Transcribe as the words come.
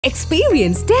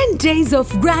Experience 10 days of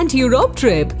Grand Europe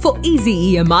trip for easy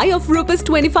EMI of Rs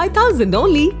 25,000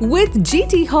 only with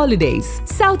GT Holidays,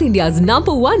 South India's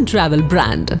 #1 travel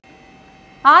brand.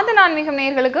 ஆதன் ஆன்மீகம்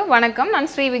நேயர்களுக்கு வணக்கம். நான்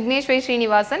ஸ்ரீ விக்னேஸ்வரி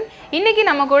ஸ்ரீனிவாசன். இன்னைக்கு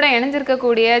நம்ம கூட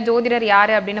இணைஞ்சிருக்கக்கூடிய ஜோதிடர்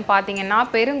யாரு அப்படின்னு பார்த்தீங்கன்னா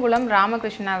பெருங்குளம்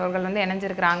ராமகிருஷ்ணன் அவர்கள்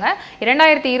இணைஞ்சிருக்கிறாங்க.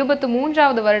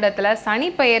 2023வது வருடத்துல சனி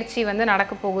பெயர்ச்சி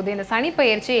நடக்க போகுது. இந்த சனி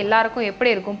பெயர்ச்சி எல்லாருக்கும்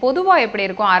எப்படி இருக்கும், பொதுவா எப்படி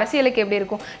இருக்கும், அரசியலுக்கு எப்படி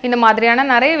இருக்கும், இந்த மாதிரியான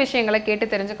நிறைய விஷயங்களை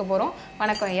கேட்டு தெரிஞ்சுக்க போறோம்.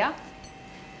 வணக்கம் ஐயா,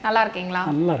 நல்லா இருக்கீங்களா?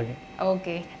 நல்லா இருக்கேன்.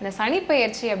 ஓகே, இந்த சனி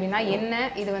பெயர்ச்சி அப்படின்னா என்ன,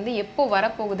 இது எப்போ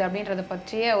வரப்போகுது அப்படின்றத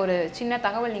பற்றிய ஒரு சின்ன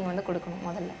தகவல் நீங்க கொடுக்கணும்.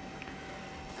 முதல்ல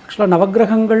ஆக்சுவலாக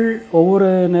நவகிரகங்கள் ஒவ்வொரு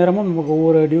நேரமும் நமக்கு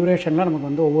ஒவ்வொரு டியூரேஷனில்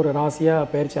நமக்கு ஒவ்வொரு ராசியாக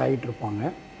பயிற்சி ஆகிட்டுருப்பாங்க.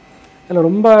 இதில்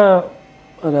ரொம்ப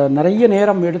நிறைய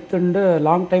நேரம் எடுத்துட்டு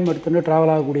லாங் டைம் எடுத்துட்டு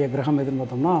ட்ராவல் ஆகக்கூடிய கிரகம் எதுன்னு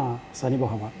பார்த்தோம்னா சனி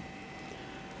பகவான்.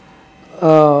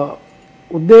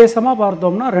 உத்தேசமாக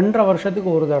பார்த்தோம்னா 2.5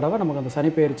 வருஷத்துக்கு ஒரு தடவை நமக்கு அந்த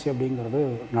சனி பயிற்சி அப்படிங்கிறது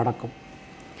நடக்கும்.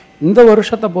 இந்த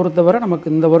வருஷத்தை பொறுத்தவரை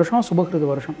நமக்கு இந்த வருஷம்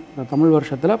சுபகிருது வருஷம், இந்த தமிழ்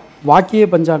வருஷத்தில்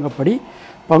வாக்கிய பஞ்சாங்கப்படி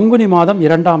பங்குனி மாதம்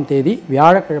 2ஆம் தேதி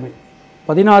வியாழக்கிழமை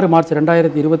 16 மார்ச்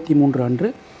 2023 அன்று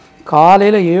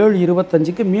காலையில்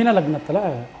 7:25க்கு மீன லக்னத்தில்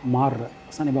மாறுற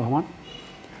சனி பகவான்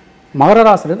மகர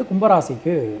ராசிலேருந்து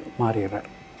கும்பராசிக்கு மாறிடுறார்.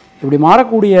 இப்படி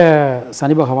மாறக்கூடிய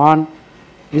சனி பகவான்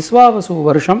விஸ்வாவசு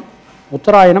வருஷம்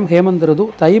உத்தராயணம் ஹேமந்த் ருது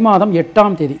தை மாதம்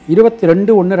 8ஆம் தேதி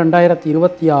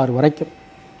 22/1/2026 வரைக்கும்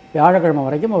வியாழக்கிழமை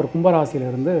வரைக்கும் அவர்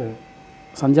கும்பராசியிலிருந்து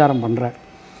சஞ்சாரம் பண்ணுறார்.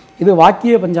 இது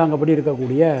வாக்கிய பஞ்சாங்கப்படி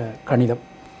இருக்கக்கூடிய கணிதம்.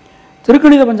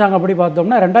 திருக்கணித பஞ்சாங்கப்படி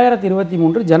பார்த்தோம்னா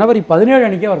 2023 ஜனவரி 17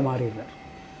 அன்றைக்கி அவர் மாறிடுறார்.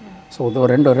 ஸோ இது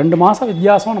ஒரு ரெண்டு மாதம்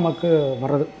வித்தியாசம் நமக்கு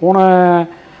வர்றது. போன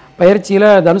பயிற்சியில்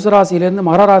தனுசு ராசியிலேருந்து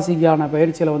மகர ராசிக்கான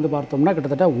பயிற்சியில் பார்த்தோம்னா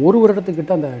கிட்டத்தட்ட ஒரு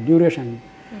வருடத்துக்கிட்ட அந்த டியூரேஷன்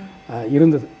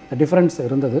இருந்தது, அந்த டிஃப்ரென்ஸ்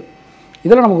இருந்தது.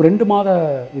 இதில் நமக்கு 2 மாத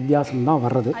வித்தியாசம் தான்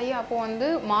வர்றது. ஐயா, அப்போ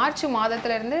மார்ச்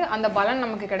மாதத்திலிருந்து அந்த பலன்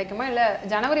நமக்கு கிடைக்குமா, இல்லை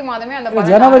ஜனவரி மாதமே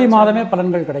ஜனவரி மாதமே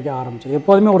பலன்கள் கிடைக்க ஆரம்பிச்சு.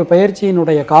 எப்போதுமே ஒரு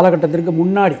பயிற்சியினுடைய காலகட்டத்திற்கு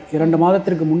முன்னாடி 2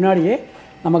 மாதத்திற்கு முன்னாடியே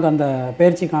நமக்கு அந்த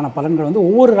பயிற்சிக்கான பலன்கள்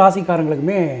ஒவ்வொரு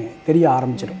ராசிக்காரங்களுக்குமே தெரிய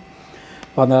ஆரம்பிச்சிடும்.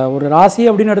 இப்போ அந்த ஒரு ராசி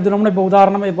அப்படின்னு எடுத்துனோம்னா, இப்போ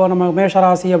உதாரணமாக இப்போ நம்ம மேஷ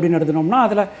ராசி அப்படின்னு எடுத்துனோம்னா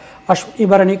அதில் அஸ்வினி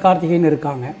பரணி கார்த்திகைன்னு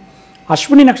இருக்காங்க.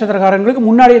 அஸ்வினி நட்சத்திரக்காரங்களுக்கு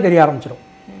முன்னாடியே தெரிய ஆரம்பிச்சிடும்,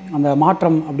 அந்த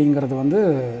மாற்றம் அப்படிங்கிறது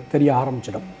தெரிய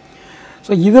ஆரம்பிச்சிடும்.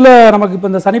 ஸோ இதில் நமக்கு இப்போ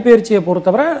இந்த சனிப்பெயர்ச்சியை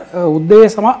பொறுத்தவரை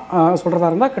உத்தேசமாக சொல்கிறதா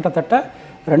இருந்தால் கிட்டத்தட்ட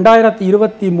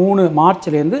 2023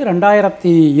 மார்ச்லேருந்து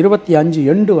 2025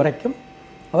 எண்டு வரைக்கும்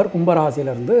அவர்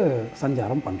கும்பராசியிலேருந்து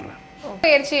சஞ்சாரம் பண்ணுறார்.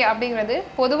 பயிற்சி அப்படிங்கிறது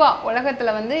பொதுவாக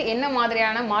உலகத்தில் என்ன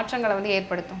மாதிரியான மாற்றங்களை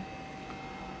ஏற்படுத்தும்?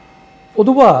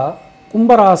 பொதுவாக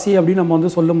கும்பராசி அப்படின்னு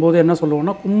நம்ம சொல்லும்போது என்ன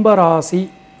சொல்லுவோம்னா, கும்பராசி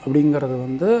அப்படிங்கிறது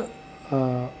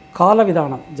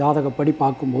காலவிதானம் ஜாதகப்படி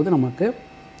பார்க்கும்போது நமக்கு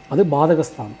அது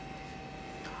பாதகஸ்தானம்.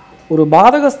 ஒரு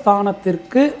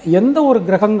பாதகஸ்தானத்திற்கு எந்த ஒரு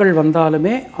கிரகங்கள்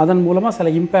வந்தாலுமே அதன் மூலமாக சில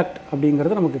இம்பேக்ட்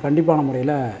அப்படிங்கிறது நமக்கு கண்டிப்பான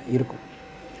முறையில் இருக்கும்.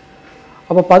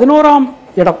 அப்போ 11ஆம்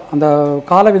இடம் அந்த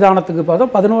காலவிதானத்துக்கு பார்த்தா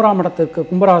 11ஆம் இடத்துக்கு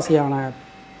கும்பராசியான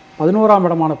 11ஆம்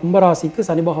இடமான கும்பராசிக்கு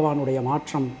சனி பகவானுடைய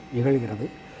மாற்றம் நிகழ்கிறது.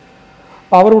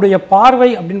 இப்போ அவருடைய பார்வை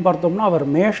அப்படின்னு பார்த்தோம்னா அவர்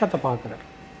மேஷத்தை பார்க்குறார்.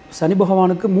 சனி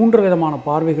பகவானுக்கு 3 விதமான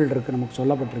பார்வைகள் இருக்குது, நமக்கு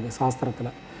சொல்லப்பட்டிருக்கு சாஸ்திரத்தில்.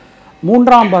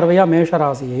 3ஆம் பார்வையாக மேஷ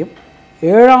ராசியையும்,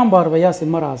 7ஆம் பார்வையாக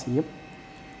சிம்ம ராசியும்,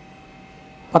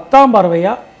 10ஆம்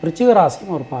பார்வையாக விருச்சிக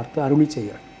ராசியும் அவர் பார்த்து அருளி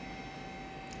செய்கிறார்.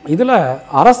 இதில்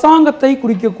அரசாங்கத்தை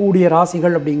குறிக்கக்கூடிய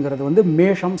ராசிகள் அப்படிங்கிறது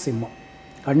மேஷம் சிம்மம்.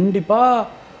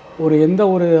 கண்டிப்பாக எந்த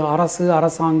ஒரு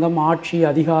அரசாங்கம் ஆட்சி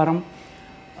அதிகாரம்,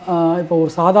 இப்போ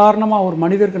ஒரு சாதாரணமாக ஒரு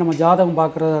மனிதருக்கு நம்ம ஜாதகம்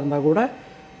பார்க்குறதா இருந்தால் கூட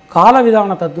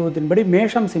காலவிதான தத்துவத்தின்படி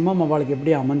மேஷம் சிம்மம் அவளுக்கு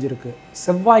எப்படி அமைஞ்சிருக்கு,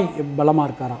 செவ்வாய் பலமாக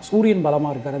இருக்காரா, சூரியன்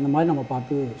பலமாக இருக்காரா, இந்த மாதிரி நம்ம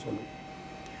பார்த்து சொல்லுவோம்.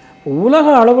 உலக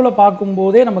அளவில்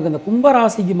பார்க்கும்போதே நமக்கு இந்த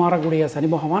கும்பராசிக்கு மாறக்கூடிய சனி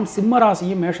பகவான் சிம்ம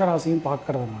ராசியும் மேஷராசியும்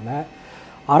பார்க்கறதுனால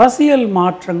அரசியல்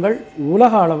மாற்றங்கள்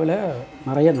உலக அளவில்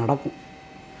நிறைய நடக்கும்.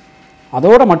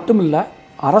 அதோடு மட்டும் இல்லை,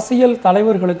 அரசியல்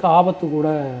தலைவர்களுக்கு ஆபத்து கூட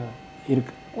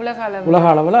இருக்குது. உலக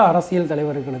அளவில் அரசியல்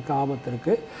தலைவர்களுக்கு ஆபத்து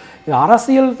இருக்குது. இது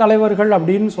அரசியல் தலைவர்கள்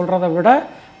அப்படின்னு சொல்கிறத விட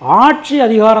ஆட்சி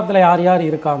அதிகாரத்தில் யார் யார்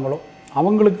இருக்காங்களோ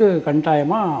அவங்களுக்கு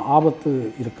கட்டாயமாக ஆபத்து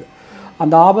இருக்குது.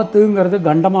 அந்த ஆபத்துங்கிறது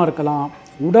கண்டமாக இருக்கலாம்,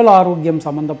 உடல் ஆரோக்கியம்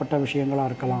சம்மந்தப்பட்ட விஷயங்களாக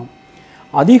இருக்கலாம்,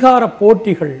 அதிகார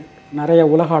போட்டிகள் நிறைய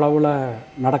உலக அளவில்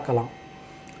நடக்கலாம்,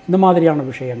 இந்த மாதிரியான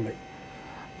விஷயங்கள்.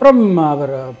 அப்புறம்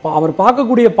அவர்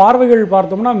பார்க்கக்கூடிய பார்வைகள்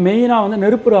பார்த்தோம்னா மெயினாக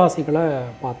நெருப்பு ராசிகளை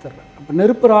பார்த்துடுறார். அப்போ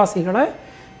நெருப்பு ராசிகளை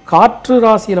காற்று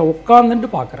ராசியில் உட்காந்துட்டு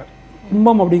பார்க்குறார்.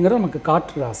 கும்பம் அப்படிங்கிறது நமக்கு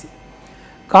காற்று ராசி.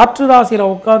 காற்று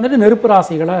ராசியில் உட்காந்துட்டு நெருப்பு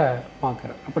ராசிகளை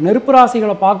பார்க்குறார். அப்போ நெருப்பு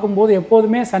ராசிகளை பார்க்கும்போது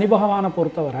எப்போதுமே சனி பகவானை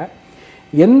பொறுத்தவரை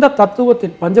எந்த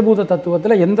தத்துவத்தின் பஞ்சபூத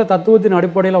தத்துவத்தில் எந்த தத்துவத்தின்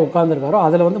அடிப்படையில் உட்கார்ந்துருக்காரோ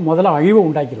அதில் முதல்ல அழிவை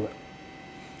உண்டாக்கிடுவார்.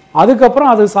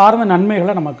 அதுக்கப்புறம் அது சார்ந்த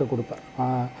நன்மைகளை நமக்கு கொடுப்பார்.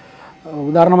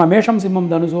 உதாரணமாக மேஷம் சிம்மம்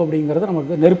தனுசு அப்படிங்கிறது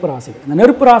நமக்கு நெருப்பு ராசிகள். இந்த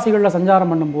நெருப்பு ராசிகளில்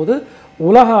சஞ்சாரம் பண்ணும்போது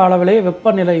உலக அளவிலே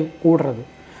வெப்பநிலை கூடுறது.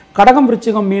 கடகம்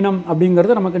விருச்சிகம் மீனம்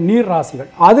அப்படிங்கிறது நமக்கு நீர் ராசிகள்.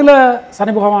 அதில்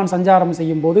சனி பகவான் சஞ்சாரம்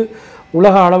செய்யும்போது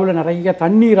உலக அளவில் நிறைய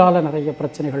தண்ணீரால் நிறைய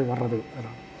பிரச்சனைகள் வர்றது.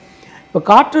 இப்போ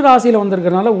காற்று ராசியில்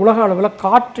வந்திருக்கிறதுனால உலக அளவில்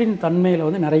காற்றின் தன்மையில்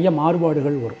வந்து நிறைய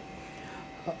மாறுபாடுகள் வரும்.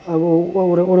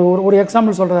 ஒரு ஒரு ஒரு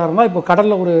எக்ஸாம்பிள் சொல்கிறதா இருந்தால், இப்போ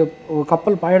கடலில் ஒரு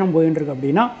கப்பல் பயணம் போயின்னு இருக்கு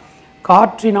அப்படின்னா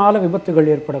காற்றினால் விபத்துகள்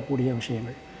ஏற்படக்கூடிய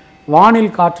விஷயங்கள்,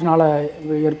 வானில் காற்றினால்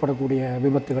ஏற்படக்கூடிய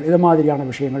விபத்துகள், இது மாதிரியான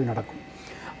விஷயங்கள் நடக்கும்.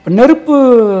 இப்போ நெருப்பு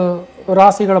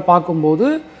ராசிகளை பார்க்கும்போது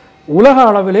உலக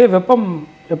அளவிலே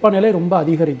வெப்பநிலை ரொம்ப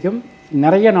அதிகரிக்கும்.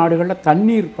 நிறைய நாடுகளில்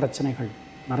தண்ணீர் பிரச்சனைகள்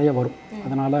நிறைய வரும்,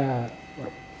 அதனால்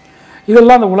வரும்.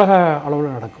 இதெல்லாம் அந்த உலக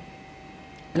அளவில் நடக்கும்.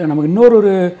 இல்லை நமக்கு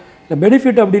இன்னொரு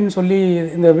பெனிஃபிட் அப்படின்னு சொல்லி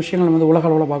இந்த விஷயங்கள் வந்து உலக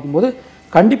அளவில் பார்க்கும்போது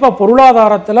கண்டிப்பாக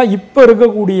பொருளாதாரத்தில் இப்போ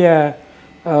இருக்கக்கூடிய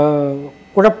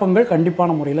குழப்பங்கள் கண்டிப்பான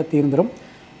முறையில் தீர்ந்துடும்.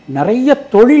 நிறைய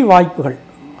தொழில்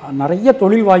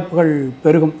வாய்ப்புகள்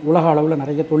பெருகும். உலக அளவில்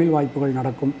நிறைய தொழில் வாய்ப்புகள்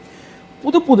நடக்கும்.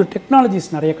 புது புது டெக்னாலஜிஸ்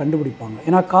நிறைய கண்டுபிடிப்பாங்க.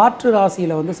 ஏன்னா காற்று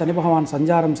ராசியில் வந்து சனி பகவான்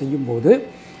சஞ்சாரம் செய்யும்போது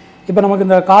இப்போ நமக்கு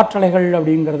இந்த காற்றலைகள்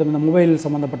அப்படிங்கிறது, இந்த மொபைல்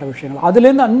சம்மந்தப்பட்ட விஷயங்கள்,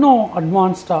 அதுலேருந்து இன்னும்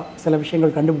அட்வான்ஸ்டாக சில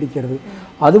விஷயங்கள் கண்டுபிடிக்கிறது,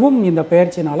 அதுவும் இந்த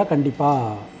பெயர்ச்சினால்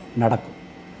கண்டிப்பாக நடக்கும்.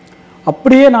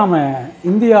 அப்படியே நாம்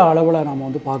இந்தியா அளவில் நாம்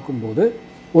வந்து பார்க்கும்போது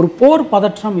ஒரு போர்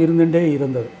பதற்றம் இருந்துகிட்டே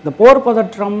இருந்தது. இந்த போர்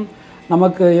பதற்றம்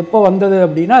நமக்கு எப்போ வந்தது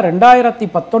அப்படின்னா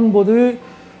 2019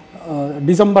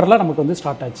 டிசம்பரில் நமக்கு வந்து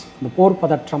ஸ்டார்ட் ஆச்சு இந்த போர்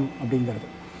பதற்றம் அப்படிங்கிறது.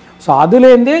 ஸோ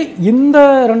அதுலேருந்தே இந்த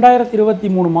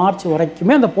 2023 மார்ச்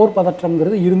வரைக்குமே அந்த போர்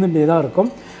பதற்றம்ங்கிறது இருந்துகிட்டே தான் இருக்கும்.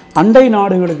 அண்டை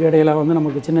நாடுகளுக்கு இடையில் வந்து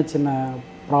நமக்கு சின்ன சின்ன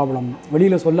ப்ராப்ளம்,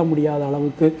 வெளியில் சொல்ல முடியாத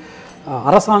அளவுக்கு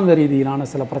அரசாங்க ரீதியிலான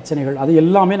சில பிரச்சனைகள், அது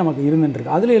எல்லாமே நமக்கு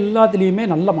இருந்துட்டுருக்கு. அதில் எல்லாத்துலேயுமே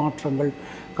நல்ல மாற்றங்கள்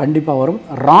கண்டிப்பாக வரும்.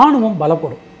 இராணுவம்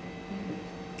பலப்படும்,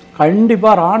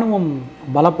 கண்டிப்பாக இராணுவம்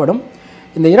பலப்படும்.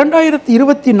 இந்த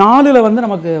 2024 வந்து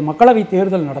நமக்கு மக்களவை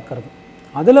தேர்தல் நடக்கிறது.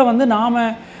 அதில் வந்து நாம்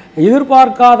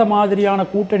எதிர்பார்க்காத மாதிரியான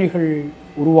கூட்டணிகள்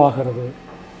உருவாகிறது.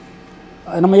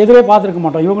 நம்ம எதிரே பார்த்துருக்க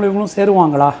மாட்டோம். இவங்களும்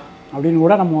சேருவாங்களா அப்படின்னு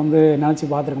கூட நம்ம வந்து நினச்சி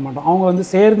பார்த்துருக்க மாட்டோம். அவங்க வந்து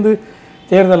சேர்ந்து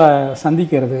தேர்தலை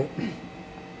சந்திக்கிறது,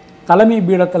 தலைமை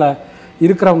பீடத்தில்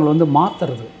இருக்கிறவங்களை வந்து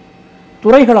மாற்றுறது,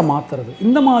 துறைகளை மாற்றுறது,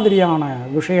 இந்த மாதிரியான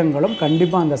விஷயங்களும்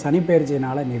கண்டிப்பாக அந்த சனி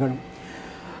பெயர்ச்சியினால் நிகழும்.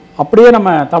 அப்படியே நம்ம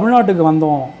தமிழ்நாட்டுக்கு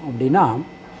வந்தோம் அப்படின்னா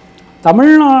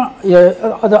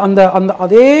அது அந்த அந்த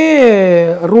அதே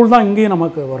ரூல் தான் இங்கேயும்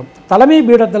நமக்கு வரும். தலைமை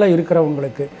பீடத்தில்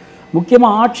இருக்கிறவங்களுக்கு,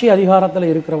 முக்கியமாக ஆட்சி அதிகாரத்தில்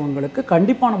இருக்கிறவங்களுக்கு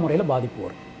கண்டிப்பான முறையில் பாதிப்பு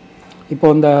வரும். இப்போ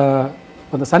இந்த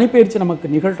சனிப்பெயர்ச்சி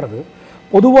நமக்கு நிகழ்கிறது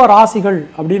பொதுவாக ராசிகள்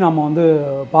அப்படின்னு நம்ம வந்து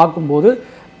பார்க்கும்போது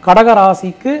கடக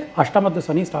ராசிக்கு அஷ்டமத்து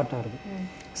சனி ஸ்டார்ட் ஆகுது,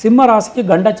 சிம்ம ராசிக்கு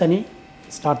கண்ட சனி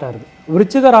ஸ்டார்ட் ஆகுது,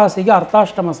 விருச்சிக ராசிக்கு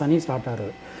அர்த்தாஷ்டம சனி ஸ்டார்ட்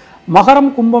ஆகுது,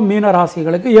 மகரம் கும்பம் மீன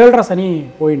ராசிகளுக்கு 7.5 சனி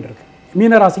போயின்னு இருக்கு.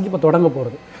 மீன ராசிக்கு இப்போ தொடங்க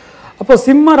போகிறது. அப்போ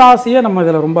சிம்ம ராசியை நம்ம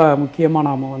இதில் ரொம்ப முக்கியமாக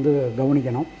நாம் வந்து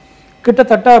கவனிக்கணும்.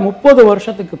 கிட்டத்தட்ட 30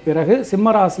 வருஷத்துக்கு பிறகு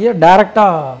சிம்ம ராசியை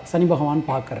டைரெக்டாக சனி பகவான்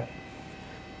பார்க்குறார்.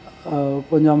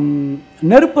 கொஞ்சம்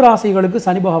நெருப்பு ராசிகளுக்கு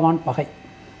சனி பகவான் பகை.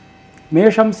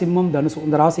 மேஷம் சிம்மம் தனுசு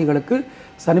இந்த ராசிகளுக்கு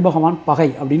சனி பகவான் பகை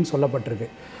அப்படின்னு சொல்லப்பட்டிருக்கு.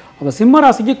 அப்போ சிம்ம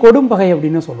ராசிக்கு கொடும் பகை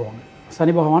அப்படின்னு சொல்லுவாங்க.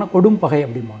 சனி பகவானை கொடும் பகை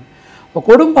அப்படிம்பாங்க. இப்போ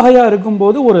கொடும் பகையாக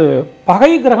இருக்கும்போது ஒரு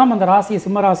பகை கிரகம் அந்த ராசியை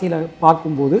சிம்ம ராசியில்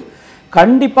பார்க்கும்போது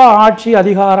கண்டிப்பாக ஆட்சி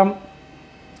அதிகாரம்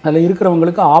அதில்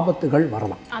இருக்கிறவங்களுக்கு ஆபத்துகள்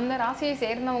வரலாம். அந்த ராசியை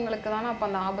சேர்ந்தவங்களுக்கு தானே அப்போ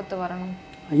அந்த ஆபத்து வரணும்.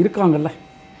 இருக்காங்கல்ல,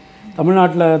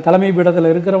 தமிழ்நாட்டில் தலைமை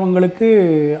பீடத்தில் இருக்கிறவங்களுக்கு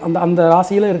அந்த அந்த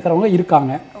ராசியில் இருக்கிறவங்க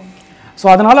இருக்காங்க. ஸோ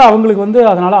அதனால் அவங்களுக்கு வந்து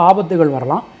அதனால் ஆபத்துகள்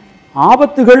வரலாம்.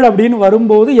 ஆபத்துகள் அப்படின்னு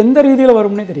வரும்போது எந்த ரீதியில்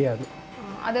வரும்னே தெரியாது.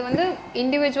 அது வந்து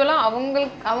இண்டிவிஜுவலாக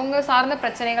அவங்க சார்ந்த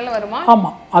பிரச்சனைகள் வருமா?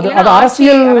 ஆமாம், அது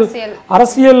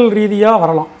அரசியல் ரீதியாக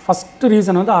வரலாம். ஃபஸ்ட்டு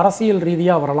ரீசன் வந்து அரசியல்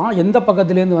ரீதியாக வரலாம். எந்த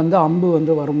பக்கத்துலேருந்து வந்து அம்பு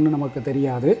வந்து வரும்னு நமக்கு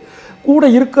தெரியாது. கூட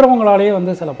இருக்கிறவங்களாலேயே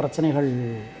வந்து சில பிரச்சனைகள்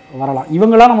வரலாம்.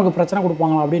 இவங்களாம் நமக்கு பிரச்சனை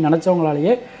கொடுப்பாங்களா அப்படின்னு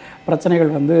நினச்சவங்களாலேயே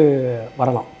பிரச்சனைகள் வந்து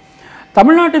வரலாம்.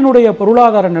 தமிழ்நாட்டினுடைய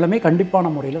பொருளாதார நிலைமை கண்டிப்பான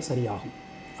முறையில் சரியாகும்.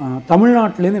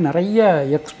 தமிழ்நாட்டிலேருந்து நிறைய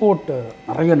எக்ஸ்போர்ட்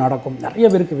நிறைய நடக்கும், நிறைய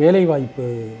பேருக்கு வேலைவாய்ப்பு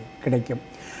கிடைக்கும்.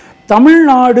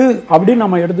 தமிழ்நாடு அப்படின்னு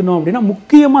நம்ம எடுத்துனோம் அப்படின்னா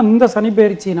முக்கியமாக இந்த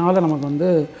சனிப்பெயர்ச்சியினால் நமக்கு வந்து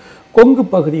கொங்கு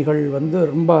பகுதிகள் வந்து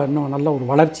ரொம்ப இன்னும் நல்ல ஒரு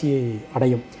வளர்ச்சியை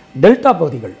அடையும். டெல்டா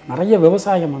பகுதிகள் நிறைய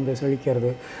விவசாயம் வந்து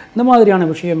செழிக்கிறது, இந்த மாதிரியான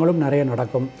விஷயங்களும் நிறைய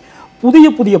நடக்கும். புதிய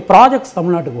புதிய ப்ராஜெக்ட்ஸ்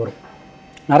தமிழ்நாட்டுக்கு வரும்,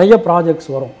 நிறைய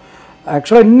ப்ராஜெக்ட்ஸ் வரும்.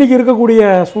 ஆக்சுவலாக இன்றைக்கி இருக்கக்கூடிய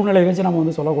சூழ்நிலை வச்சு நம்ம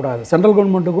வந்து சொல்லக்கூடாது. சென்ட்ரல்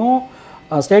கவர்மெண்ட்டுக்கும்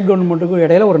ஸ்டேட் கவர்மெண்ட்டுக்கும்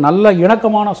இடையில ஒரு நல்ல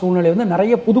இணக்கமான சூழ்நிலை வந்து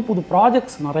நிறைய புது புது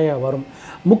ப்ராஜெக்ட்ஸ் நிறைய வரும்.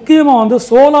 முக்கியமாக வந்து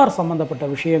சோலார் சம்மந்தப்பட்ட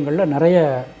விஷயங்களில் நிறைய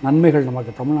நன்மைகள்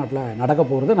நமக்கு தமிழ்நாட்டில் நடக்க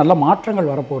போகிறது, நல்ல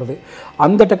மாற்றங்கள் வரப்போகிறது.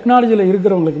 அந்த டெக்னாலஜியில்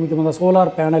இருக்கிறவங்களுக்கு, முக்கியமாக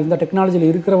சோலார் பேனல் இந்த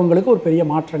டெக்னாலஜியில் இருக்கிறவங்களுக்கு ஒரு பெரிய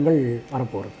மாற்றங்கள்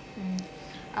வரப்போகிறது.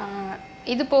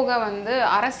 இது போக வந்து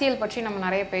அரசியல் பற்றி நம்ம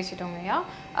நிறைய பேசிட்டோம் ஐயா.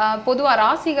 பொதுவாக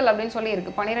ராசிகள் அப்படின்னு சொல்லி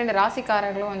இருக்குது. 12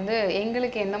 ராசிக்காரர்களும் வந்து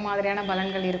எங்களுக்கு எந்த மாதிரியான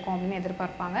பலன்கள் இருக்கும் அப்படின்னு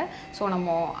எதிர்பார்ப்பாங்க. ஸோ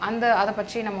நம்ம அதை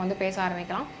பற்றி நம்ம வந்து பேச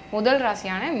ஆரம்பிக்கலாம். முதல்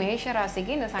ராசியான மேஷ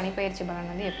ராசிக்கு இந்த சனிப்பெயர்ச்சி பலன்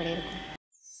வந்து எப்படி இருக்கும்?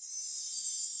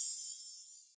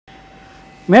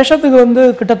 மேஷத்துக்கு வந்து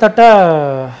கிட்டத்தட்ட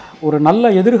ஒரு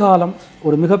நல்ல எதிர்காலம்,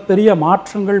 ஒரு மிகப்பெரிய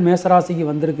மாற்றங்கள் மேஷராசிக்கு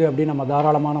வந்திருக்கு அப்படின்னு நம்ம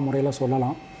தாராளமான முறையில்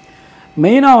சொல்லலாம்.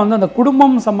 மெயினாக வந்து அந்த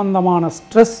குடும்பம் சம்பந்தமான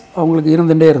ஸ்ட்ரெஸ் அவங்களுக்கு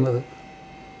இருந்துகிட்டே இருந்தது.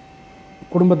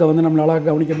 குடும்பத்தை வந்து நம்மளால்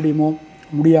கவனிக்க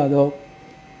முடியாதோ,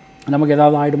 நமக்கு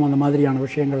ஏதாவது ஆகிடுமோ, அந்த மாதிரியான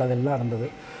விஷயங்கள் அதெல்லாம் இருந்தது.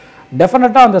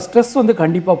 டெஃபினட்டாக அந்த ஸ்ட்ரெஸ் வந்து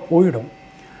கண்டிப்பாக போயிடும்.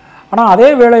 ஆனால் அதே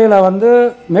வேளையில் வந்து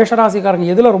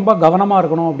மேஷராசிக்காரங்க எதில் ரொம்ப கவனமாக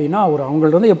இருக்கணும் அப்படின்னா,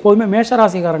 அவங்கள்ட்ட வந்து எப்போதுமே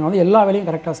மேஷராசிக்காரங்க வந்து எல்லா வேலையும்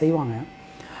கரெக்டாக செய்வாங்க.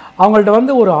 அவங்கள்ட்ட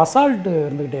வந்து ஒரு அசால்ட்டு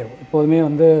இருந்துக்கிட்டே இருக்கும். எப்போதுமே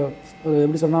வந்து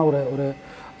எப்படி சொன்னால் ஒரு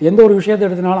எந்த ஒரு விஷயத்தை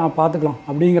எடுத்துனாலும் பார்த்துக்கலாம்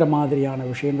அப்படிங்கிற மாதிரியான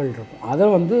விஷயங்கள் இருக்கும். அதை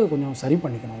வந்து கொஞ்சம் சரி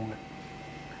பண்ணிக்கணும். அவங்க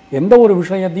எந்த ஒரு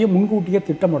விஷயத்தையும் முன்கூட்டியே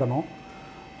திட்டமிடணும்.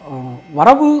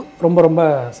 வரவு ரொம்ப ரொம்ப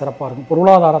சிறப்பாக இருக்கும்.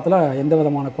 பொருளாதாரத்தில் எந்த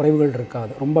விதமான குறைவுகள்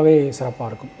இருக்காது, ரொம்பவே சிறப்பாக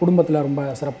இருக்கும். குடும்பத்தில் ரொம்ப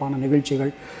சிறப்பான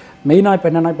நிகழ்ச்சிகள். மெயினாக இப்போ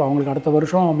என்னென்னா, இப்போ அவங்களுக்கு அடுத்த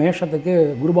வருஷம் மேஷத்துக்கு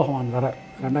குரு பகவான் வரார்,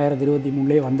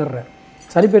 2023 வந்துடுறார்.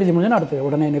 சனிப்பெயர்ச்சி முடிஞ்சுன்னா அடுத்து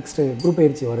உடனே நெக்ஸ்ட்டு குரு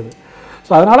பயிற்சி வருது.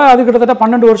 ஸோ அதனால் அது கிட்டத்தட்ட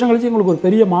 12 வருஷம் கழிச்சு உங்களுக்கு ஒரு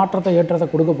பெரிய மாற்றத்தை ஏற்றத்தை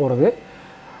கொடுக்க போகிறது.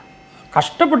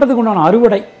 கஷ்டப்பட்டதுக்கு உண்டான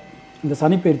அறுவடை இந்த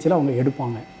சனிப்பெயர்ச்சியில் அவங்க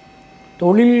எடுப்பாங்க.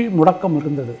 தொழில் முடக்கம்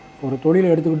இருந்தது. ஒரு தொழிலை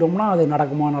எடுத்துக்கிட்டோம்னா அது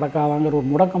நடக்குமா நடக்காதாங்கிற ஒரு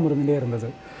முடக்கம் இருந்துகிட்டே இருந்தது.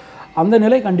 அந்த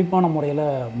நிலை கண்டிப்பான முறையில்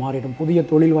மாறிடும். புதிய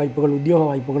தொழில் வாய்ப்புகள், உத்தியோக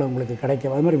வாய்ப்புகள் உங்களுக்கு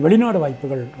கிடைக்கும். அது மாதிரி வெளிநாடு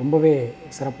வாய்ப்புகள் ரொம்பவே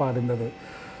சிறப்பாக இருந்தது.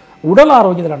 உடல்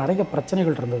ஆரோக்கியத்தில் நிறைய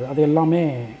பிரச்சனைகள் இருந்தது, அது எல்லாமே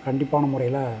கண்டிப்பான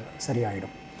முறையில்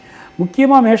சரியாயிடும்.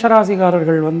 முக்கியமாக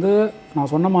மேஷராசிக்காரர்கள் வந்து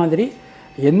நான் சொன்ன மாதிரி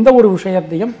எந்த ஒரு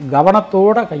விஷயத்தையும்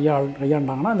கவனத்தோடு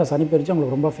கையாண்டாங்கன்னா இந்த சனிப்பெயர்ச்சி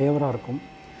அவங்களுக்கு ரொம்ப ஃபேவராக இருக்கும்.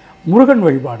 முருகன்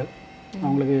வழிபாடு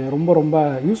அவங்களுக்கு ரொம்ப ரொம்ப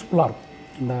யூஸ்ஃபுல்லாக இருக்கும்.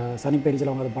 இந்த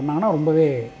சனிப்பெயர்ச்சியில் அவங்க அது பண்ணாங்கன்னா ரொம்பவே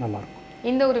நல்லாயிருக்கும்.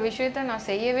 இந்த ஒரு விஷயத்தை நான்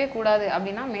செய்யவே கூடாது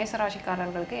அப்படின்னா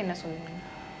மேஷராசிக்காரர்களுக்கு என்ன சொல்லுவீங்க?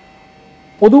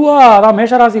 பொதுவாக அதான்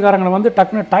மேஷராசிக்காரங்களை வந்து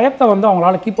டக்குன்னு டயத்தை வந்து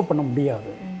அவங்களால கீப்பப் பண்ண முடியாது.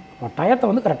 டயத்தை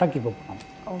வந்து கரெக்டாக கீப்பப் பண்ணணும்.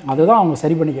 அதுதான் அவங்க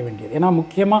சரி பண்ணிக்க வேண்டியது. ஏன்னா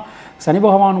முக்கியமாக சனி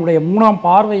பகவானுடைய 3ஆம்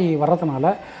பார்வை வர்றதுனால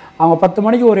அவங்க 10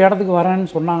 மணிக்கு ஒரு இடத்துக்கு வரேன்னு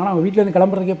சொன்னாங்கன்னா அவங்க வீட்டிலேருந்து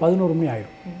கிளம்புறதுக்கே 11 மணி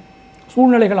ஆகிடும்.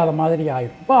 சூழ்நிலைகள் அதை மாதிரி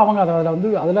ஆகிடும். இப்போ அவங்க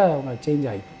அதில் அவங்க சேஞ்ச்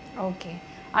ஆகிடும். ஓகே,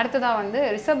 அடுத்ததாக வந்து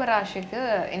ரிஷப ராசிக்கு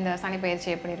இந்த சனிப்பெயர்ச்சி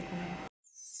எப்படி இருக்குங்க?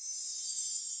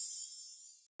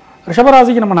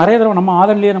 ரிஷபராசிக்கு நம்ம நிறைய தடவை நம்ம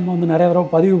ஆதன்லேயே நம்ம வந்து நிறைய தடவை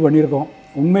பதிவு பண்ணியிருக்கோம்.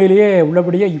 உண்மையிலேயே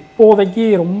உள்ளபடியே இப்போதைக்கு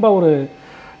ரொம்ப ஒரு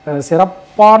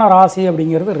சிறப்பான ராசி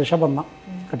அப்படிங்கிறது ரிஷபம் தான்.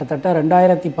 கிட்டத்தட்ட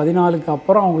 2014க்கு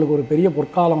அப்புறம் அவங்களுக்கு ஒரு பெரிய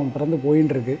பொற்காலம் பிறந்து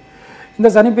போயின்னு இருக்கு. இந்த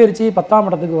சனிப்பெயர்ச்சி 10ஆம்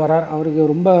இடத்துக்கு வரார். அவருக்கு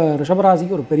ரொம்ப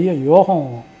ரிஷபராசிக்கு ஒரு பெரிய யோகம்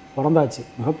பிறந்தாச்சு,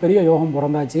 மிகப்பெரிய யோகம்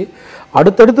பிறந்தாச்சு.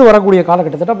 அடுத்தடுத்து வரக்கூடிய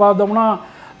காலகட்டத்திட்ட பார்த்தோம்னா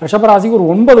ரிஷபராசிக்கு ஒரு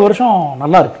 9 வருஷம்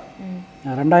நல்லா இருக்குது.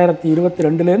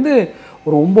 2022லேருந்து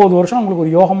ஒரு 9 வருஷம் உங்களுக்கு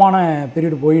ஒரு யோகமான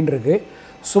பீரியட் போயின்னு இருக்கு.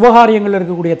 சுபகாரியங்களில்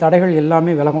இருக்கக்கூடிய தடைகள்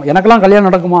எல்லாமே விலகும். எனக்கெல்லாம் கல்யாணம்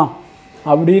நடக்குமா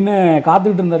அப்படின்னு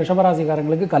காத்துக்கிட்டு இருந்த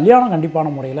ரிஷபராசிக்காரங்களுக்கு கல்யாணம் கண்டிப்பான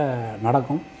முறையில்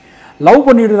நடக்கும். லவ்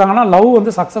பண்ணிட்டு இருந்தாங்கன்னா லவ்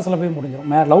வந்து சக்ஸஸில் போய்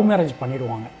முடிஞ்சிடும். லவ் மேரேஜ்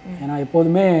பண்ணிடுவாங்க. ஏன்னா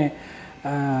எப்போதுமே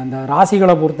இந்த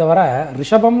ராசிகளை பொறுத்தவரை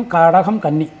ரிஷபம், கடகம்,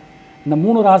 கன்னி இந்த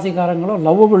 3 ராசிக்காரங்களும்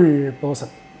லவ்வபிள்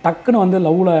பர்சன். டக்குன்னு வந்து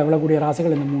லவ்வில் விழக்கூடிய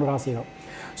ராசிகள் இந்த 3 ராசிகள்.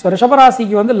 ஸோ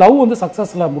ரிஷபராசிக்கு வந்து லவ் வந்து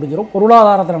சக்ஸஸில் முடிஞ்சிடும்.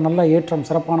 பொருளாதாரத்தில் நல்ல ஏற்றம்,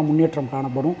 சிறப்பான முன்னேற்றம்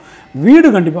காணப்படும். வீடு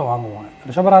கண்டிப்பாக வாங்குவாங்க.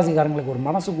 ரிஷபராசிக்காரங்களுக்கு ஒரு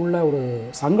மனசுக்குள்ளே ஒரு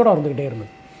சங்கடம் இருந்துக்கிட்டே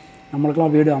இருந்தது,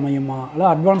 நம்மளுக்கெல்லாம் வீடு அமையுமா, அல்லது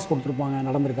அட்வான்ஸ் கொடுத்துருப்பாங்க,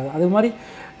 நடந்திருக்காது. அது மாதிரி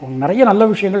நிறைய நல்ல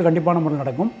விஷயங்கள் கண்டிப்பான முறையில்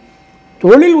நடக்கும்.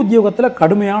 தொழில் உத்தியோகத்தில்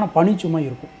கடுமையான பணிச்சுமை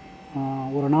இருக்கும்.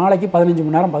 ஒரு நாளைக்கு 15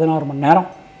 மணி நேரம் 16 மணி நேரம்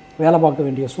வேலை பார்க்க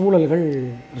வேண்டிய சூழல்கள்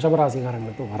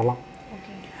ரிஷபராசிக்காரங்களுக்கு வரலாம்.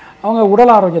 அவங்க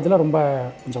உடல் ஆரோக்கியத்தில் ரொம்ப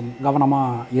கொஞ்சம்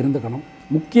கவனமாக இருந்துக்கணும்.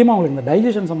 முக்கியமாக அவங்களுக்கு இந்த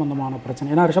டைஜஷன் சம்மந்தமான பிரச்சனை.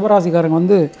 ஏன்னா ரிஷபராசிக்காரங்க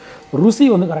வந்து ருசி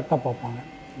வந்து கரெக்டாக பார்ப்பாங்க.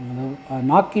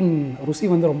 நாக்கின் ருசி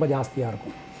வந்து ரொம்ப ஜாஸ்தியாக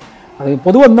இருக்கும். அது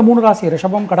பொதுவாக இந்த 3 ராசி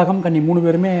ரிஷபம், கடகம், கன்னி 3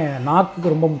 பேருமே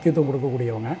நாக்குக்கு ரொம்ப முக்கியத்துவம்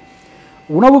கொடுக்கக்கூடியவங்க.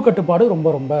 உணவு கட்டுப்பாடு ரொம்ப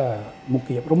ரொம்ப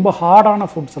முக்கியம். ரொம்ப ஹார்டான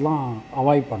ஃபுட்ஸ் எல்லாம்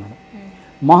அவாய்ட் பண்ணணும்.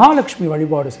 மகாலட்சுமி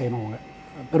வழிபாடு செய்யணும். அவங்க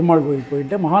பெருமாள் கோயில்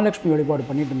போயிட்டு மகாலட்சுமி வழிபாடு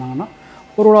பண்ணிட்டு இருந்தாங்கன்னா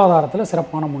பொருளாதாரத்தில்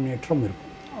சிறப்பான முன்னேற்றம் இருக்கும்.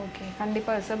 ஓகே,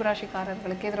 கண்டிப்பாக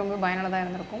ரிஷபராசிக்காரர்களுக்கு இது ரொம்ப பயனுள்ளதாக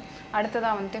இருந்திருக்கும்.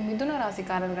 அடுத்ததாக வந்துட்டு மிதுன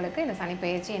ராசிக்காரர்களுக்கு இந்த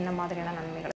சனிப்பெயர்ச்சி என்ன மாதிரியான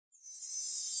நன்மைகள்?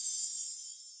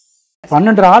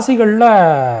 12 ராசிகளில்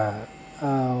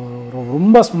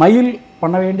ரொம்ப ஸ்மைல்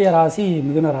பண்ண வேண்டிய ராசி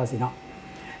மிதுன ராசி தான்.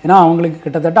 ஏன்னா அவங்களுக்கு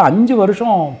கிட்டத்தட்ட 5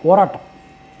 வருஷம் போராட்டம்.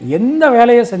 எந்த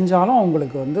வேலையை செஞ்சாலும்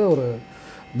அவங்களுக்கு வந்து ஒரு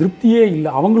திருப்தியே இல்லை.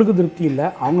 அவங்களுக்கும் திருப்தி இல்லை,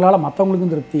 அவங்களால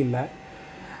மற்றவங்களுக்கும் திருப்தி இல்லை.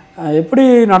 எப்படி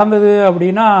நடந்தது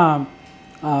அப்படின்னா,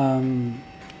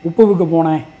 உப்புவுக்கு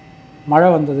போனேன் மழை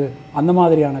வந்தது அந்த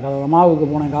மாதிரியான கதை, மாவுக்கு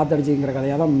போனேன் காத்தடிச்சுங்கிற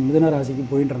கதையாக தான் மிதுன ராசிக்கு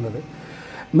போயிட்டு இருந்தது.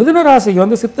 மிதுன ராசிக்கு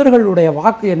வந்து சித்தர்களுடைய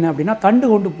வாக்கு என்ன அப்படின்னா தண்டு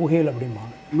கொண்டு புகையல்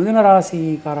அப்படிம்பாங்க. மிதுன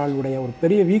ராசிக்காரர்களுடைய ஒரு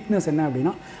பெரிய வீக்னஸ் என்ன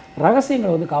அப்படின்னா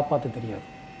ரகசியங்களை வந்து காப்பாற்ற தெரியாது.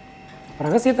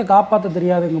 ரகசியத்தை காப்பாற்ற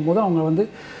தெரியாதுங்கும் போது அவங்க வந்து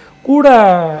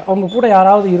அவங்க கூட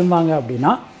யாராவது இருந்தாங்க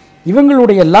அப்படின்னா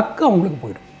இவங்களுடைய லக்கு அவங்களுக்கு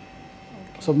போயிடும்.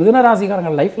 ஸோ மிதுன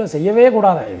ராசிக்காரங்க லைஃப்பில் செய்யவே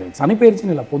கூடாத, இது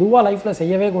சனிப்பயிற்சின்னு இல்லை, பொதுவாக லைஃப்பில்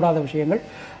செய்யவே கூடாத விஷயங்கள்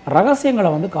ரகசியங்களை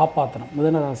வந்து காப்பாற்றணும்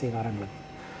மிதுன ராசிக்காரங்களுக்கு.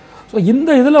 ஸோ இந்த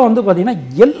இதில் வந்து பார்த்திங்கன்னா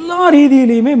எல்லா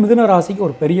ரீதியிலையுமே மிதுன ராசிக்கு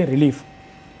ஒரு பெரிய ரிலீஃப்.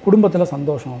 குடும்பத்தில்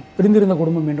சந்தோஷம், பிரிந்திருந்த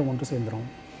குடும்பம் மீண்டும் ஒன்று சேர்ந்துடும்,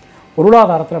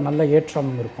 பொருளாதாரத்தில் நல்ல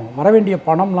ஏற்றம் இருக்கும், வரவேண்டிய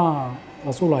பணம்லாம்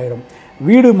வசூலாயிடும்,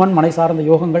 வீடு மண் மனை சார்ந்த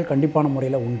யோகங்கள் கண்டிப்பான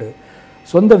முறையில் உண்டு,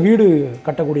 சொந்த வீடு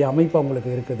கட்டக்கூடிய அமைப்பு அவங்களுக்கு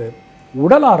இருக்குது,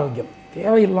 உடல் ஆரோக்கியம்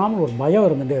தேவையில்லாமல் ஒரு பயம்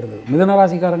இருந்துகிட்டே இருக்குது. மிதுன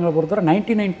ராசிக்காரங்களை பொறுத்தவரை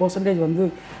 99% வந்து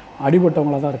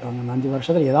அடிபட்டவங்களாக தான் இருக்காங்க. இந்த 5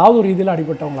 வருஷத்தில் ஏதாவது ஒரு ரீதியில்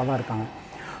அடிபட்டவங்களாக தான் இருக்காங்க.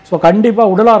 ஸோ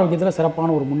கண்டிப்பாக உடல் ஆரோக்கியத்தில்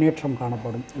சிறப்பான ஒரு முன்னேற்றம்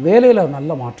காணப்படும். வேலையில்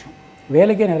நல்ல மாற்றம்,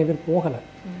 வேலைக்கே நிறைய பேர் போகலை.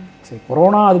 சரி,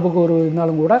 கொரோனா அது பக்கம் ஒரு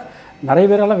இருந்தாலும் கூட நிறைய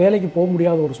பேரால் வேலைக்கு போக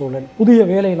முடியாத ஒரு சூழல், புதிய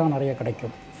வேலையெல்லாம் நிறைய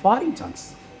கிடைக்கும். ஃபாரின் சான்ஸ்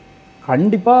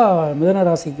கண்டிப்பாக மிதுன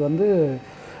ராசிக்கு வந்து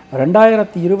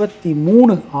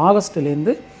 2023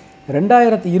 ஆகஸ்ட்லேருந்து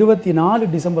 2024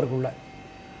 டிசம்பருக்குள்ள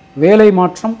வேலை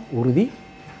மாற்றம் உறுதி,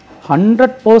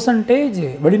 100%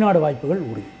 வெளிநாடு வாய்ப்புகள்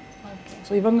உறுதி.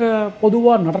 ஸோ இவங்க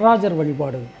பொதுவாக நடராஜர்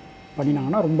வழிபாடு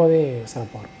பண்ணினாங்கன்னா ரொம்பவே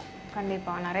சிறப்பாக இருக்கும்.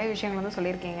 கண்டிப்பாக நிறைய விஷயங்கள் வந்து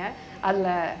சொல்லியிருக்கீங்க. அதில்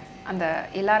அந்த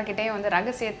எல்லாருக்கிட்டையும் வந்து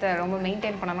ரகசியத்தை ரொம்ப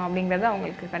மெயின்டைன் பண்ணணும் அப்படிங்கிறத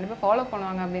அவங்களுக்கு கண்டிப்பாக ஃபாலோ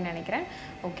பண்ணுவாங்க அப்படின்னு நினைக்கிறேன்.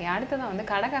 ஓகே, அடுத்ததான் வந்து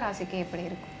கடகராசிக்கு எப்படி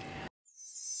இருக்கும்?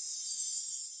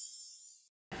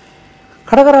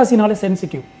 கடகராசினாலே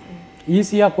சென்சிட்டிவ்,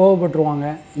 ஈஸியாக கோவப்பட்டுருவாங்க,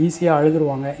 ஈஸியாக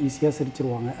அழுதுருவாங்க, ஈஸியாக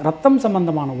சிரிச்சிருவாங்க. ரத்தம்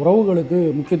சம்பந்தமான உறவுகளுக்கு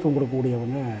முக்கியத்துவம்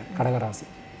கொடுக்கக்கூடியவங்க கடகராசி.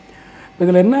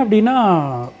 இதில் என்ன அப்படின்னா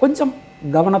கொஞ்சம்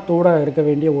கவனத்தோடு இருக்க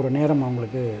வேண்டிய ஒரு நேரம்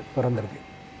அவங்களுக்கு பிறந்திருக்கு.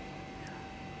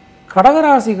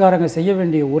 கடகராசிக்காரங்க செய்ய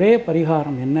வேண்டிய ஒரே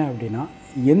பரிகாரம் என்ன அப்படின்னா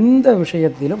எந்த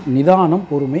விஷயத்திலும் நிதானம்,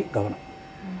 பொறுமை, கவனம்.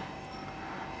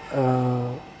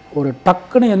 ஒரு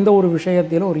டக்குன்னு எந்த ஒரு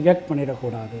விஷயத்திலும் ரியாக்ட்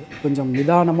பண்ணிடக்கூடாது. கொஞ்சம்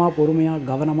நிதானமாக, பொறுமையாக,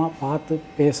 கவனமாக பார்த்து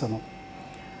பேசணும்.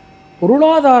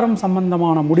 பொருளாதாரம்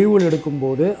சம்பந்தமான முடிவுகள்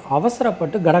எடுக்கும்போது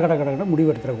அவசரப்பட்டு கடகட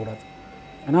முடிவு எடுத்துடக்கூடாது.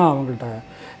 ஏன்னா அவங்கள்ட்ட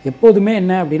எப்போதுமே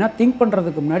என்ன அப்படின்னா திங்க்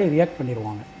பண்ணுறதுக்கு முன்னாடி ரியாக்ட்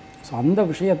பண்ணிடுவாங்க. ஸோ அந்த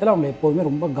விஷயத்தில் அவங்க எப்போதுமே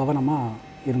ரொம்ப கவனமாக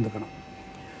இருந்துக்கணும்.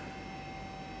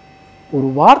 ஒரு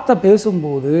வார்த்தை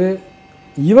பேசும்போது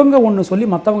இவங்க ஒன்று சொல்லி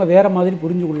மற்றவங்க வேறு மாதிரி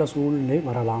புரிஞ்சு கொள்ள சூழ்நிலை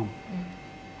வரலாம்.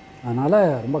 அதனால்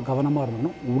ரொம்ப கவனமாக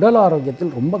இருக்கணும். உடல்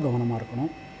ஆரோக்கியத்தில் ரொம்ப கவனமாக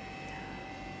இருக்கணும்.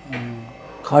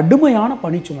 கடுமையான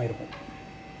பணிச்சுமை இருக்கும்.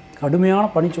 கடுமையான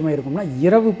பணிச்சுமை இருக்கும்னா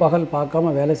இரவு பகல்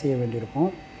பார்க்காம வேலை செய்ய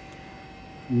வேண்டியிருக்கும்,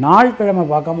 நாள் கிழமை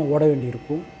பார்க்காம ஓட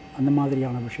வேண்டியிருக்கும். அந்த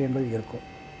மாதிரியான விஷயங்கள் இருக்கும்.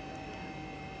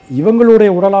 இவங்களுடைய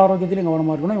உடல் ஆரோக்கியத்திலும்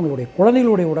கவனமாக இருக்கணும், இவங்களுடைய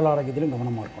குழந்தைகளுடைய உடல் ஆரோக்கியத்திலும்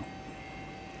கவனமாக இருக்கணும்.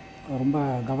 ரொம்ப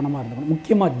கவனமாக இருந்துக்கணும்.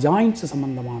 முக்கியமாக ஜாயின்ட்ஸ்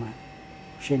சம்மந்தமான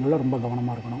விஷயங்களில் ரொம்ப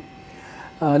கவனமாக இருக்கணும்.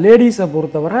 லேடிஸை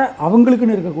பொறுத்தவரை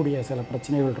அவங்களுக்குன்னு இருக்கக்கூடிய சில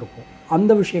பிரச்சனைகள் இருக்கும்,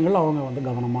 அந்த விஷயங்கள் அவங்க வந்து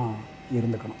கவனமாக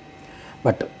இருந்துக்கணும்.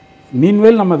 பட்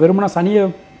மீன்வேல் நம்ம வெறுமனா சனியை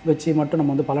வச்சு மட்டும்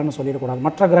நம்ம வந்து பலனை சொல்லிடக்கூடாது.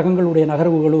 மற்ற கிரகங்களுடைய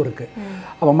நகர்வுகளும் இருக்குது.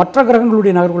 அப்போ மற்ற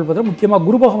கிரகங்களுடைய நகர்வுகள் பார்த்தா முக்கியமாக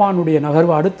குரு பகவானுடைய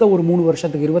நகர்வு அடுத்த ஒரு 3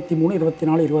 வருஷத்துக்கு 23,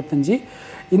 24, 25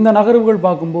 இந்த நகர்வுகள்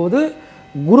பார்க்கும்போது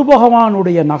குரு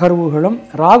பகவானுடைய நகர்வுகளும்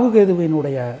ராகு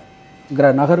கேதுவினுடைய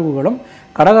நகர்வுகளும்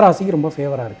கடகராசிக்கு ரொம்ப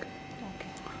ஃபேவராக இருக்குது.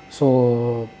 ஸோ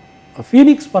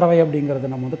ஃபீனிக்ஸ் பறவை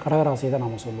அப்படிங்கிறது நம்ம வந்து கடகராசியை தான்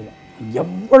நம்ம சொல்லுவோம்.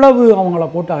 எவ்வளவு அவங்கள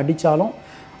போட்டு அடித்தாலும்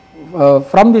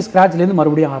ஃப்ரம் தி ஸ்க்ராட்ச்லேருந்து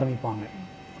மறுபடியும் ஆரம்பிப்பாங்க.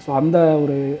 ஸோ அந்த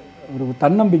ஒரு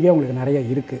தன்னம்பிக்கை அவங்களுக்கு நிறைய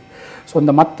இருக்குது. ஸோ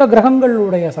இந்த மற்ற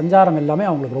கிரகங்களுடைய சஞ்சாரம் எல்லாமே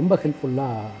அவங்களுக்கு ரொம்ப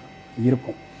ஹெல்ப்ஃபுல்லாக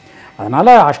இருக்கும்.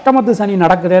 அதனால் அஷ்டமத்து சனி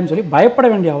நடக்குதுன்னு சொல்லி பயப்பட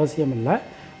வேண்டிய அவசியம் இல்லை.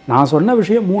 நான் சொன்ன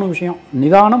விஷயம் 3 விஷயம்,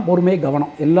 நிதானம், பொறுமை,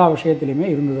 கவனம் எல்லா விஷயத்துலையுமே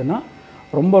இருந்ததுன்னா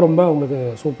ரொம்ப ரொம்ப உங்களுக்கு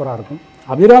சூப்பராக இருக்கும்.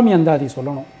 அபிராமி அந்தாதி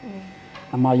சொல்லணும்.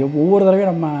 நம்ம ஒவ்வொரு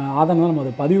தடவையும் நம்ம ஆதன் நம்ம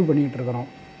அதை பதிவு பண்ணிகிட்டு இருக்கிறோம்.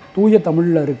 தூய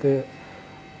தமிழில் இருக்குது.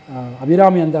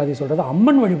 அபிராமி அந்தாதி சொல்கிறது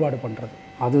அம்மன் வழிபாடு பண்ணுறது,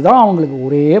 அதுதான் அவங்களுக்கு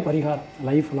ஒரே பரிகாரம்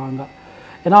லைஃப் லாங்காக.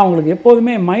 ஏன்னா அவங்களுக்கு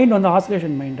எப்போதுமே மைண்ட் வந்து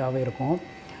ஆசிலேஷன் மைண்டாகவே இருக்கும்.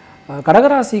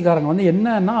 கடகராசிக்காரங்க வந்து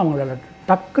என்னன்னா அவங்களால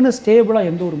டக்குன்னு ஸ்டேபிளாக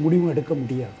எந்த ஒரு முடிவும் எடுக்க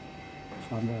முடியாது.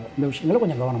 ஸோ இந்த விஷயங்களை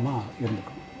கொஞ்சம் கவனமாக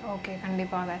இருந்துக்கணும். ஓகே,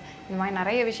 கண்டிப்பாக. இந்த மாதிரி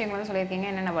நிறைய விஷயங்கள் வந்து சொல்லியிருக்கீங்க.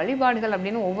 என்னென்ன வழிபாடுகள்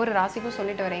அப்படின்னு ஒவ்வொரு ராசிக்கும்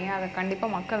சொல்லிட்டு வரீங்க. அதை கண்டிப்பாக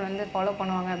மக்கள் வந்து ஃபாலோ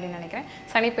பண்ணுவாங்க அப்படின்னு நினைக்கிறேன்.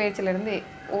 சனி பயிற்சியிலேருந்து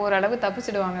ஓரளவு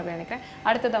தப்பிச்சிடுவாங்க அப்படின்னு நினைக்கிறேன்.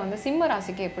 அடுத்ததாக வந்து சிம்ம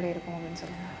ராசிக்கு எப்படி இருக்கும் அப்படின்னு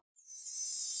சொல்லுங்கள்.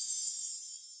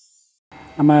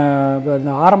 நம்ம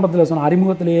இந்த ஆரம்பத்தில் சொன்ன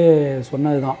அறிமுகத்திலேயே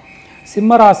சொன்னது தான்,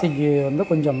 சிம்ம ராசிக்கு வந்து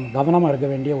கொஞ்சம் கவனமாக இருக்க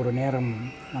வேண்டிய ஒரு நேரம்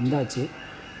வந்தாச்சு.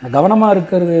 இந்த கவனமாக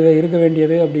இருக்க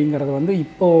வேண்டியது அப்படிங்கிறது வந்து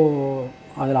இப்போது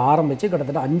அதில் ஆரம்பித்து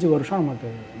கிட்டத்தட்ட 5 வருஷம் நமக்கு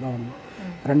கவனம்.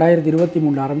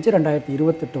 2023 ஆரம்பித்து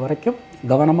 2028 வரைக்கும்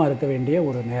கவனமாக இருக்க வேண்டிய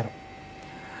ஒரு நேரம்.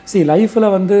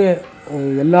 லைஃப்பில் வந்து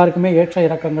எல்லாருக்குமே ஏற்ற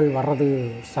இறக்கங்கள் வர்றது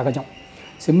சகஜம்.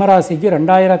 சிம்மராசிக்கு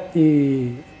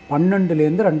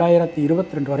 2012லேருந்து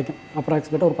 2022 வரைக்கும்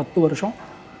அப்ராக்சிமேட்டாக ஒரு 10 வருஷம்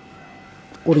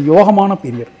ஒரு யோகமான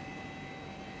பீரியட்.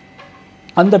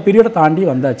 அந்த பீரியடை தாண்டி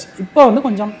வந்தாச்சு. இப்போ வந்து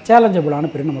கொஞ்சம் சேலஞ்சபிளான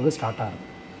பீரியட் நமக்கு ஸ்டார்ட் ஆகுது.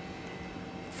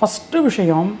 ஃபஸ்ட்டு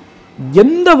விஷயம்,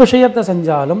 எந்த விஷயத்தை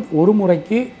செஞ்சாலும் ஒரு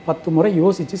முறைக்கு 10 முறை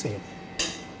யோசித்து செய்யணும்.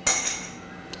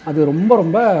 அது ரொம்ப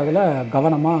ரொம்ப அதில்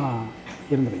கவனமாக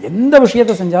இருந்தது. எந்த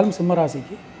விஷயத்தை செஞ்சாலும்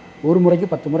சிம்மராசிக்கு ஒரு முறைக்கு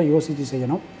 10 முறை யோசித்து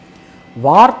செய்யணும்.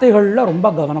 வார்த்தைகளில் ரொம்ப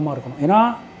கவனமாக இருக்கணும். ஏன்னா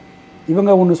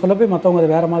இவங்க ஒன்று சொல்ல போய் மற்றவங்க அதை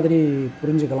வேறு மாதிரி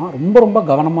புரிஞ்சுக்கலாம். ரொம்ப ரொம்ப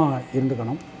கவனமாக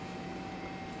இருந்துக்கணும்.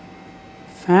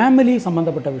 ஃபேமிலி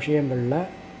சம்மந்தப்பட்ட விஷயங்களில்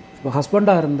இப்போ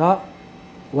ஹஸ்பண்டாக இருந்தால்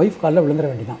ஒய்ஃப் காலில் விழுந்துட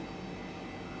வேண்டிதான்,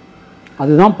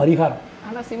 அதுதான் பரிகாரம்.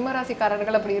 ஆனால்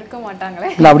சிம்மராசிக்காரர்கள் அப்படி இருக்க மாட்டாங்களே.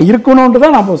 இல்லை, அப்படி இருக்கணும்ன்ட்டு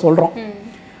தான் நாம் சொல்கிறோம்.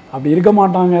 அப்படி இருக்க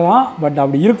மாட்டாங்க தான், பட்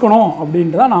அப்படி இருக்கணும்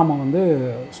அப்படின்ட்டு தான் நாம் வந்து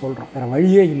சொல்கிறோம். வேறு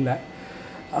வழியே இல்லை.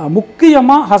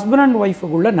 முக்கியமாக ஹஸ்பண்ட் அண்ட்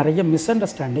ஒய்ஃபுக்குள்ளே நிறைய மிஸ்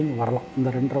அண்டர்ஸ்டாண்டிங் வரலாம். இந்த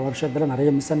 2.5 வருஷத்தில் நிறைய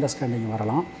மிஸ் அண்டர்ஸ்டாண்டிங்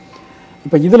வரலாம்.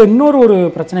 இப்போ இதில் இன்னொரு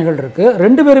பிரச்சனைகள் இருக்குது.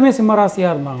 2 பேருமே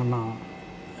சிம்மராசியாக இருந்தாங்கன்னா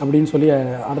அப்படின்னு சொல்லி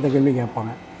அடுத்த கேள்வி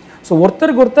கேட்பாங்க. ஸோ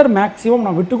ஒருத்தருக்கு ஒருத்தர் மேக்ஸிமம்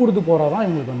நான் விட்டு கொடுத்து போகிறது தான்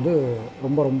இவங்களுக்கு வந்து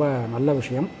ரொம்ப ரொம்ப நல்ல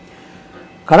விஷயம்.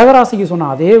 கடகராசிக்கு சொன்ன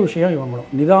அதே விஷயம் இவங்களும்.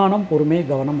 நிதானம், பொறுமை,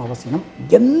 கவனம் அவசியம்.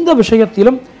 எந்த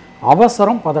விஷயத்திலும்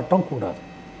அவசரம், பதட்டம் கூடாது.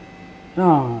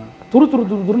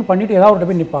 துருன்னு பண்ணிவிட்டு ஏதாவது ஒரு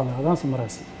போய் நிற்பாங்க. அதுதான்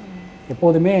சிம்மராசி.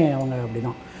 எப்போதுமே அவங்க அப்படி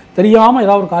தான். தெரியாமல்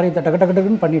ஏதாவது ஒரு காரியத்தை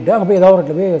டக்குன்னு பண்ணிவிட்டு அங்கே போய் ஏதாவது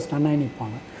ஒரு போய் ஸ்டன் ஆகி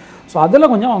நிற்பாங்க. ஸோ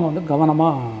அதில் கொஞ்சம் அவங்க வந்து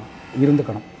கவனமாக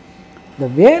இருந்துக்கணும். இந்த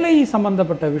வேலை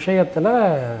சம்மந்தப்பட்ட விஷயத்தில்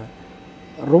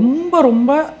ரொம்ப ரொம்ப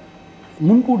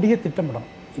முன்கூட்டியே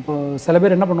திட்டமிடணும். இப்போ சில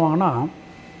பேர் என்ன பண்ணுவாங்கன்னா,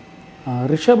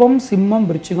 ரிஷபம், சிம்மம்,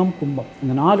 விருச்சிகம், கும்பம்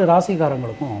இந்த 4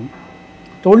 ராசிக்காரங்களுக்கும்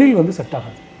தொழில் வந்து செட்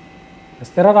ஆகாது.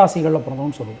 ஸ்திர ராசிகளில்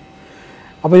பிறந்தோம்னு சொல்லுவோம்.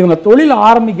 அப்போ இவங்க தொழில்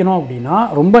ஆரம்பிக்கணும் அப்படின்னா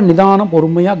ரொம்ப நிதானம்,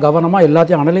 பொறுமையாக, கவனமாக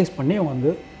எல்லாத்தையும் அனலைஸ் பண்ணி அவங்க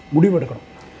வந்து முடிவெடுக்கணும்.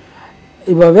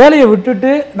 இப்போ வேலையை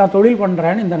விட்டுட்டு நான் தொழில்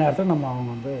பண்ணுறேன்னு இந்த நேரத்தில் நம்ம அவங்க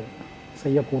வந்து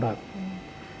செய்யக்கூடாது.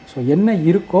 ஸோ என்ன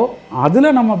இருக்கோ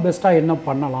அதில் நம்ம பெஸ்ட்டாக என்ன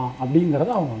பண்ணலாம் அப்படிங்கிறத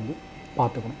அவங்க வந்து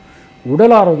பார்த்துக்கணும்.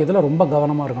 உடல் ஆரோக்கியத்தில் ரொம்ப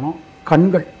கவனமாக இருக்கணும்.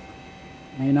 கண்கள்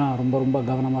மெயினாக ரொம்ப ரொம்ப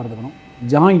கவனமாக இருந்துக்கணும்.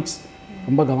 ஜாயிண்ட்ஸ்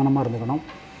ரொம்ப கவனமாக இருந்துக்கணும்.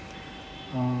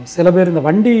 சில பேர் இந்த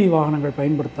வண்டி வாகனங்கள்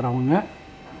பயன்படுத்துகிறவங்க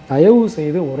தயவு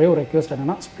செய்து ஒரே ஒரு ரெக்வெஸ்ட்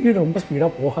என்னென்னா, ரொம்ப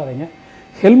ஸ்பீடாக போகாதீங்க,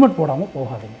 ஹெல்மெட் போடாமல்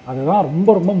போகாதீங்க. அதுதான் ரொம்ப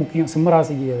ரொம்ப முக்கியம்.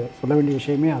 சிம்மராசிக்கு சொல்ல வேண்டிய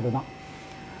விஷயமே அதுதான்.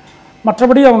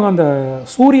 மற்றபடி அவங்க அந்த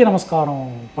சூரிய நமஸ்காரம்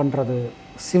பண்ணுறது,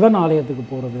 சிவன் ஆலயத்துக்கு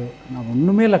போகிறது, நான்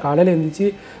ஒன்றுமே இல்லை, காலையில் எழுந்திரிச்சு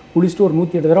குளிச்சுட்டு ஒரு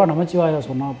 108 தடவை நமச்சிவாயா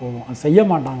சொன்னால் போதும். அது செய்ய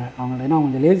மாட்டாங்க அவங்க, ஏன்னா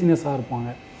கொஞ்சம் லேசினஸ்ஸாக இருப்பாங்க.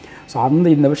 ஸோ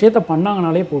இந்த விஷயத்தை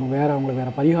பண்ணாங்கனாலே போதும். அவங்களுக்கு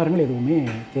வேறு பரிகாரங்கள் எதுவுமே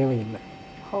தேவையில்லை.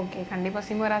 ஓகே, கண்டிப்பாக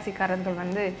சிம்மராசிக்காரர்கள்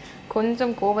வந்து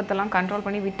கொஞ்சம் கோபத்தெல்லாம் கண்ட்ரோல்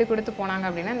பண்ணி விட்டு கொடுத்து போனாங்க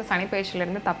அப்படின்னா இந்த சனி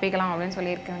பயிற்சியிலேருந்து தப்பிக்கலாம் அப்படின்னு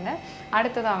சொல்லியிருக்காங்க.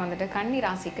 அடுத்ததாக வந்துட்டு கன்னி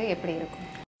ராசிக்கு எப்படி இருக்கும்?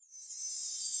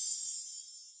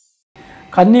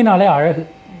 கன்னினாலே அழகு.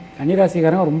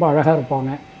 கன்னிராசிக்காரங்க ரொம்ப அழகாக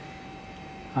இருப்பாங்க.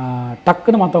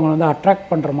 டக்குன்னு மற்றவங்களை வந்து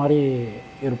அட்ராக்ட் பண்ணுற மாதிரி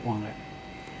இருப்பாங்க.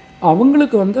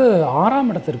 அவங்களுக்கு வந்து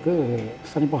 6ஆம் இடத்திற்கு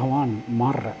சனி பகவான்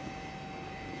மாறுற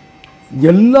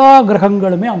எல்லா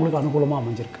கிரகங்களுமே அவங்களுக்கு அனுகூலமாக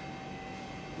அமைஞ்சிருக்கு.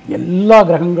 எல்லா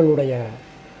கிரகங்களுடைய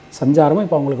சஞ்சாரமும்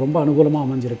இப்போ அவங்களுக்கு ரொம்ப அனுகூலமாக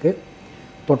அமைஞ்சிருக்கு.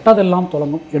 தொட்டதெல்லாம்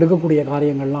தொடங்கும், எடுக்கக்கூடிய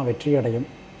காரியங்கள்லாம் வெற்றி அடையும்.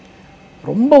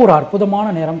 ரொம்ப ஒரு அற்புதமான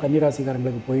நேரம்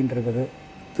கன்னிராசிக்காரங்களுக்கு போயின்னு இருக்குது.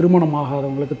 திருமணம்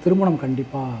ஆகாதவங்களுக்கு திருமணம்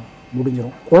கண்டிப்பாக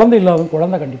முடிஞ்சிடும். குழந்தை இல்லாதவங்க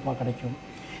குழந்தை கண்டிப்பாக கிடைக்கும்.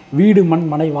 வீடு, மண்,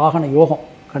 மனை, வாகன யோகம்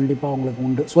கண்டிப்பாக அவங்களுக்கு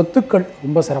உண்டு. சொத்துக்கள்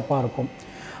ரொம்ப சிறப்பாக இருக்கும்.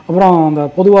 அப்புறம் அந்த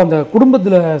பொதுவாக அந்த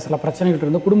குடும்பத்தில் சில பிரச்சனைகள்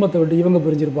இருந்து குடும்பத்தை விட்டு இவங்க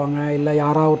பிரிஞ்சிருப்பாங்க, இல்லை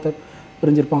யாராவது ஒருத்தர்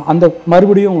பிரிஞ்சிருப்பாங்க, அந்த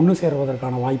மறுபடியும் ஒன்று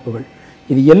சேருவதற்கான வாய்ப்புகள்,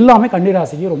 இது எல்லாமே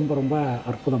கன்னிராசிக்கு ரொம்ப ரொம்ப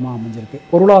அற்புதமாக அமைஞ்சிருக்கு.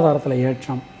 பொருளாதாரத்தில்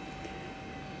ஏற்றம்,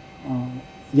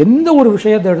 எந்த ஒரு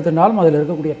விஷயத்தை எடுத்துட்டாலும் அதில்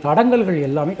இருக்கக்கூடிய தடங்கல்கள்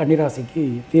எல்லாமே கன்னிராசிக்கு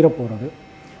தீரப்போகிறது.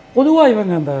 பொதுவாக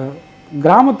இவங்க அந்த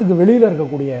கிராமத்துக்கு வெளியில்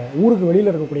இருக்கக்கூடிய, ஊருக்கு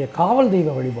வெளியில் இருக்கக்கூடிய காவல்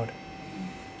தெய்வ வழிபாடு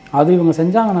அது இவங்க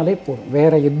செஞ்சாங்கனாலே போதும்.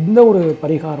 வேறு எந்த ஒரு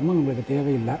பரிகாரமும் இவங்களுக்கு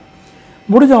தேவையில்லை.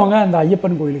 முடிஞ்சவங்க அந்த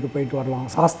ஐயப்பன் கோயிலுக்கு போயிட்டு வரலாம்,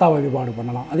 சாஸ்தா வழிபாடு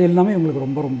பண்ணலாம். அது எல்லாமே இவங்களுக்கு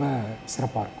ரொம்ப ரொம்ப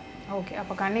சிறப்பாக இருக்கும். ஓகே,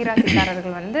 அப்போ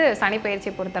கன்னிராசிக்காரர்கள் வந்து சனி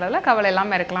பயிற்சியை பொறுத்தளவில் கவலை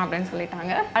இல்லாமல் இருக்கலாம் அப்படின்னு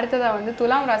சொல்லிட்டாங்க. அடுத்ததாக வந்து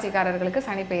துலாம் ராசிக்காரர்களுக்கு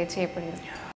சனி பயிற்சி எப்படி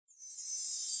இருக்கு?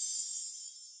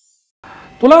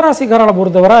 துளாராசிக்காரரை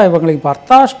பொறுத்தவரை இவங்களுக்கு இப்போ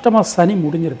அர்த்தாஷ்டம சனி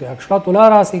முடிஞ்சிருக்கு. ஆக்சுவலாக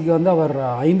துளாராசிக்கு வந்து அவர்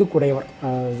 5 குடையவர்.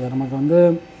 நமக்கு வந்து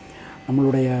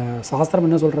நம்மளுடைய சாஸ்திரம்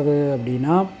என்ன சொல்கிறது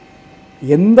அப்படின்னா,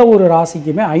 எந்த ஒரு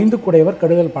ராசிக்குமே 5 குடையவர்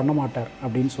கெடுதல் பண்ண மாட்டார்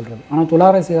அப்படின்னு சொல்கிறது. ஆனால்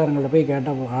துளாராசிக்காரங்கள்ட்ட போய்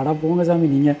கேட்டால், அடா போங்க சாமி,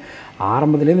 நீங்கள்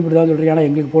ஆரம்பத்துலேருந்து இப்படி தான் சொல்கிறீங்க, ஆனால்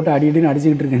எங்களுக்கு போட்டு அடின்னு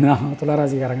அடிச்சுக்கிட்டு இருக்கீங்கன்னா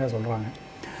துளாராசிக்காரங்க சொல்கிறாங்க.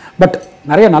 பட்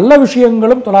நிறைய நல்ல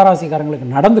விஷயங்களும் துளாராசிக்காரங்களுக்கு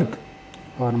நடந்திருக்கு.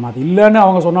 நம்ம அது இல்லைன்னு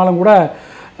அவங்க சொன்னாலும் கூட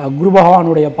குரு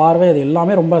பகவானுடைய பார்வை அது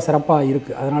எல்லாமே ரொம்ப சிறப்பாக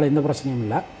இருக்குது. அதனால் எந்த பிரச்சனையும்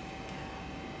இல்லை.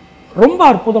 ரொம்ப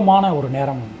அற்புதமான ஒரு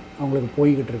நேரம் அவங்களுக்கு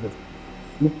போய்கிட்டு இருக்குது.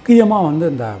 முக்கியமாக வந்து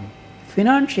இந்த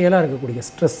ஃபினான்ஷியலாக இருக்கக்கூடிய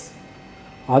ஸ்ட்ரெஸ்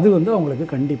அது வந்து அவங்களுக்கு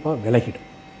கண்டிப்பாக விலகிடும்,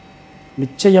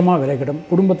 நிச்சயமாக விலகிடும்.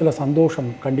 குடும்பத்தில் சந்தோஷம்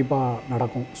கண்டிப்பாக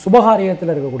நடக்கும்.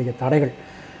 சுபகாரியத்தில் இருக்கக்கூடிய தடைகள்,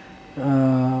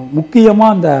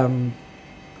 முக்கியமாக இந்த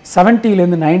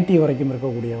 70லேருந்து 90 வரைக்கும்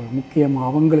இருக்கக்கூடிய முக்கியமாக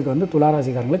அவங்களுக்கு வந்து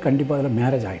துளாராசிக்காரங்களுக்கு கண்டிப்பாக அதில்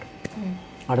மேரேஜ் ஆகிடும்.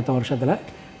 அடுத்த வருஷத்தில்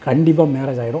கண்டிப்பாக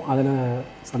மேரேஜ் ஆகிடும், அதில்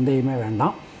சந்தேகமே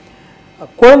வேண்டாம்.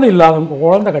 குழந்தை இல்லாதவங்க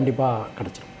குழந்தை கண்டிப்பாக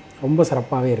கிடச்சிடும். ரொம்ப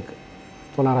சிறப்பாகவே இருக்குது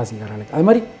துளாராசிக்காரர்களுக்கு. அது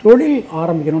மாதிரி தொழில்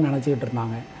ஆரம்பிக்கணும்னு நினச்சிக்கிட்டு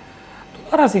இருந்தாங்க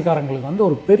துளாராசிக்காரங்களுக்கு வந்து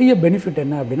ஒரு பெரிய பெனிஃபிட்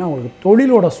என்ன அப்படின்னா, அவங்களுக்கு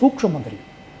தொழிலோட சூக்ஷமம் தெரியும்.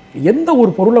 எந்த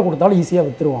ஒரு பொருளை கொடுத்தாலும் ஈஸியாக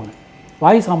விற்றுருவாங்க.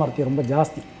 வாய் சாமர்த்தியம் ரொம்ப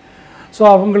ஜாஸ்தி. ஸோ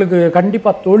அவங்களுக்கு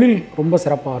கண்டிப்பாக தொழில் ரொம்ப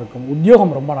சிறப்பாக இருக்கும்.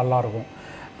 உத்தியோகம் ரொம்ப நல்லாயிருக்கும்.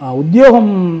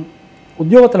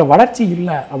 உத்தியோகத்தில் வளர்ச்சி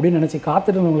இல்லை அப்படின்னு நினச்சி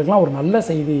காத்திருந்தவங்களுக்குலாம் ஒரு நல்ல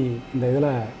செய்தி இந்த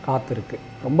இதில் காத்திருக்கு.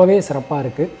 ரொம்பவே சிறப்பாக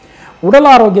இருக்குது. உடல்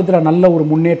ஆரோக்கியத்தில் நல்ல ஒரு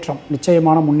முன்னேற்றம்,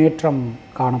 நிச்சயமான முன்னேற்றம்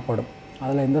காணப்படும்.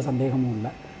 அதில் எந்த சந்தேகமும்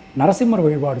இல்லை. நரசிம்மர்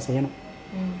வழிபாடு செய்யணும்.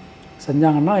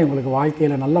 செஞ்சாங்கன்னா இவங்களுக்கு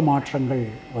வாழ்க்கையில் நல்ல மாற்றங்கள்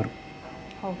வரும்.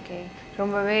 ஓகே,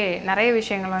 ரொம்பவே நிறைய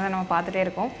விஷயங்கள் வந்து நம்ம பார்த்துட்டே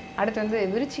இருக்கோம். அடுத்து வந்து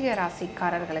விருச்சிக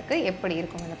ராசிக்காரர்களுக்கு எப்படி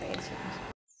இருக்கும் இந்த பயிற்சி?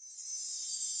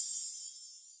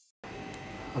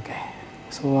 ஓகே,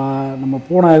 ஸோ நம்ம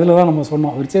போன இதில் தான் நம்ம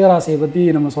சொன்னோம், விருச்சிக ராசியை பற்றி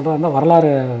நம்ம சொல்கிறதா இருந்தால்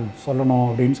வரலாறு சொல்லணும்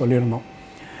அப்படின்னு சொல்லியிருந்தோம்.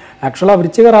 ஆக்சுவலாக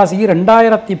விருச்சிக ராசிக்கு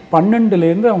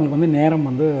 2012லேருந்து அவங்களுக்கு வந்து நேரம்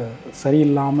வந்து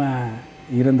சரியில்லாமல்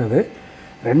இருந்தது.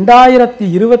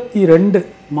 2022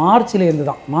 மார்ச்லேருந்து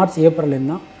தான், மார்ச்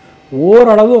ஏப்ரல்லேருந்து தான்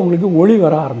ஓரளவு அவங்களுக்கு ஒளி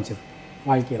வர ஆரம்பிச்சிது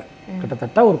வாழ்க்கையில்.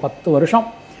 கிட்டத்தட்ட ஒரு 10 வருஷம்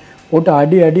போட்டு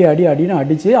அடின்னு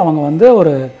அடித்து அவங்க வந்து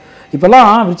ஒரு இப்போல்லாம்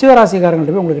விருச்சிக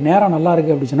ராசிக்காரங்கள்ட்ட போய் உங்களுக்கு நேரம் நல்லா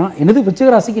இருக்குது அப்படின்னு சொன்னால், என்னது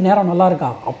விருச்சிக ராசிக்கு நேரம் நல்லா இருக்கா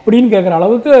அப்படின்னு கேட்குற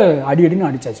அளவுக்கு அடின்னு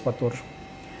அடித்தாச்சு 10 வருஷம்.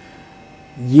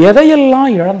 எதையெல்லாம்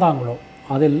இழந்தாங்களோ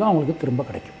அதெல்லாம் அவங்களுக்கு திரும்ப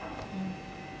கிடைக்கும்.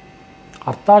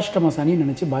 அர்த்தாஷ்டம சனி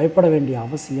நினச்சி பயப்பட வேண்டிய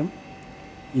அவசியம்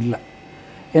இல்லை.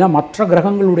 ஏன்னா மற்ற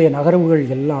கிரகங்களுடைய நகர்வுகள்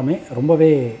எல்லாமே ரொம்பவே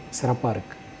சிறப்பாக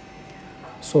இருக்குது.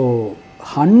 ஸோ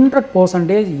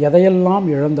 100% எதையெல்லாம்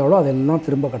இழந்தாலோ அதெல்லாம்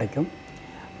திரும்ப கிடைக்கும்.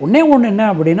 ஒன்று என்ன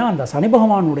அப்படின்னா, அந்த சனி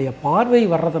பகவானுடைய பார்வை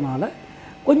வர்றதுனால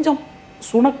கொஞ்சம்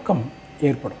சுணக்கம்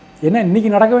ஏற்படும். ஏன்னா இன்றைக்கி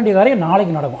நடக்க வேண்டிய காரியம்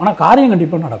நாளைக்கு நடக்கும், ஆனால் காரியம்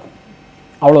கண்டிப்பாக நடக்கும்,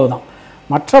 அவ்வளவுதான்.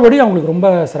 மற்றபடி அவங்களுக்கு ரொம்ப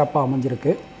சிறப்பாக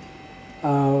அமைஞ்சிருக்கு.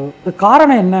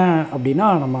 காரணம் என்ன அப்படின்னா,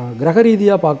 நம்ம கிரக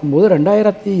ரீதியாக பார்க்கும்போது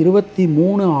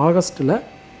 2023 ஆகஸ்ட்டில்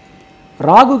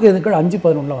ராகு கேதுக்கள்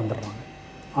 5-11 வந்துடுறாங்க,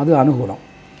 அது அனுகூலம்.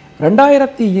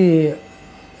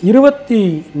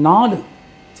 2024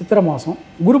 சித்திரை மாதம்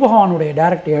குரு பகவானுடைய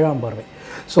டைரக்ட் 7ஆம் பார்வை.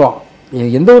 ஸோ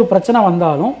எந்த ஒரு பிரச்சனை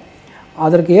வந்தாலும்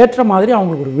அதற்கு ஏற்ற மாதிரி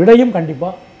அவங்களுக்கு ஒரு விடையும்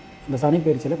கண்டிப்பாக இந்த சனி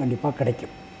பயிற்சியில் கண்டிப்பாக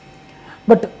கிடைக்கும்.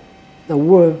 பட் இந்த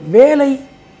வேலை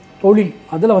தொழில்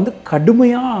அதில் வந்து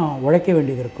கடுமையாக உழைக்க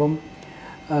வேண்டியது இருக்கும்.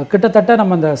 கிட்டத்தட்ட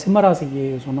நம்ம இந்த சிம்மராசிக்கு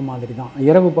சொன்ன மாதிரி தான்,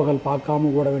 இரவு பகல்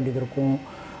பார்க்காம ஓட வேண்டியது இருக்கும்,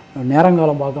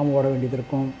 நேரங்காலம் பார்க்காம ஓட வேண்டியது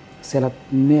இருக்கும். சில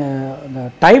இந்த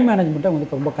டைம் மேனேஜ்மெண்ட்டை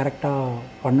வந்து ரொம்ப கரெக்டாக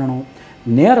பண்ணணும்,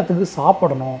 நேரத்துக்கு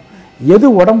சாப்பிடணும், எது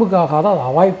உடம்புக்காகாத அதை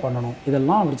அவாய்ட் பண்ணணும்.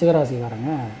 இதெல்லாம் விருச்சிகராசிக்காரங்க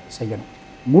செய்யணும்.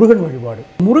 முருகன்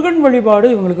வழிபாடு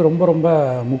இவங்களுக்கு ரொம்ப ரொம்ப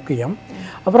முக்கியம்.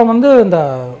 அப்புறம் வந்து இந்த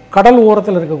கடல்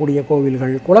ஓரத்தில் இருக்கக்கூடிய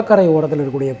கோவில்கள், குளக்கரை ஓரத்தில்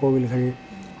இருக்கக்கூடிய கோவில்கள்,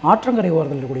 ஆற்றங்கரை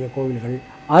ஓரத்தில் இருக்கக்கூடிய கோவில்கள்,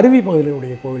 அருவி பகுதியில்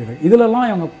இருக்கக்கூடிய கோவில்கள், இதிலெல்லாம்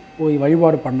இவங்க போய்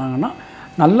வழிபாடு பண்ணாங்கன்னா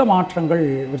நல்ல மாற்றங்கள்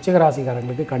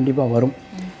விருச்சிகராசிக்காரங்களுக்கு கண்டிப்பாக வரும்.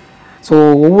 ஸோ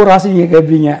ஒவ்வொரு ராசி நீங்கள்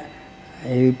கேட்பீங்க,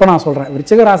 இப்போ நான் சொல்கிறேன்,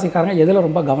 விருச்சிக ராசிக்காரங்க எதில்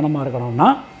ரொம்ப கவனமாக இருக்கணும்னா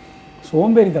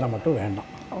சோம்பேறித்தனம் மட்டும் வேண்டாம்.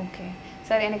 ஓகே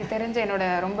சார், எனக்கு தெரிஞ்ச என்னோட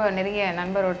ரொம்ப நெருங்கிய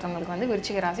நண்பர் ஒருத்தவங்களுக்கு வந்து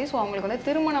விருச்சிக ராசி. ஸோ அவங்களுக்கு வந்து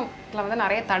திருமணத்தில் வந்து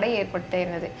நிறைய தடை ஏற்பட்டே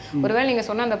இருந்தது. ஒருவேளை நீங்கள்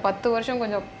சொன்ன அந்த 10 வருஷம்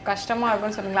கொஞ்சம் கஷ்டமாக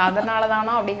இருக்குன்னு சொன்னீங்களா, அதனால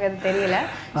தானா அப்படிங்கிறது தெரியல.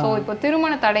 ஸோ இப்போ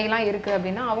திருமண தடையெல்லாம் இருக்குது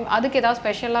அப்படின்னா அவங்க அதுக்கு ஏதாவது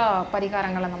ஸ்பெஷலாக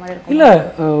பரிகாரங்கள் அந்த மாதிரி இருக்கும்? இல்லை,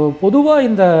 பொதுவாக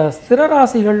இந்த ஸ்திர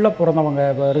ராசிகளில் பிறந்தவங்க,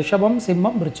 இப்போ ரிஷபம்,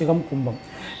 சிம்மம், விருச்சிகம், கும்பம்,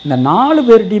 இந்த 4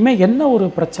 பேர்கிட்டையுமே என்ன ஒரு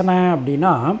பிரச்சனை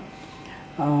அப்படின்னா,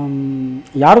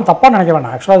 யாரும் தப்பாக நினைக்க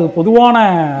வேண்டாம். ஆக்சுவலாக அது பொதுவான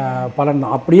பலன்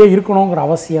தான், அப்படியே இருக்கணுங்கிற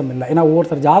அவசியம் இல்லை. ஏன்னா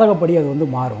ஒவ்வொருத்தர் ஜாதகப்படி அது வந்து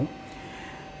மாறும்.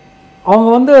 அவங்க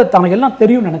வந்து தனக்கு எல்லாம்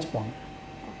தெரியும்னு நினச்சிப்பாங்க.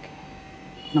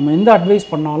 நம்ம எந்த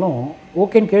அட்வைஸ் பண்ணாலும்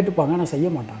ஓகேன்னு கேட்டுப்பாங்க, ஆனால் செய்ய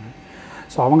மாட்டாங்க.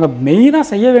 ஸோ அவங்க மெயினாக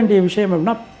செய்ய வேண்டிய விஷயம்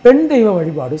எப்படின்னா பெண் தெய்வ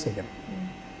வழிபாடு செய்யணும்.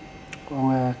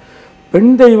 அவங்க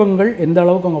பெண் தெய்வங்கள் எந்த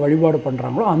அளவுக்கு அவங்க வழிபாடு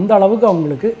பண்ணுறாங்களோ அந்த அளவுக்கு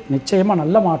அவங்களுக்கு நிச்சயமாக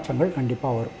நல்ல மாற்றங்கள்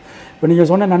கண்டிப்பாக வரும். இப்போ நீங்கள்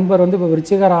சொன்ன நண்பர் வந்து இப்போ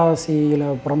விருச்சிக ராசியில்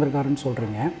பிறந்திருக்காருன்னு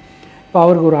சொல்கிறீங்க. இப்போ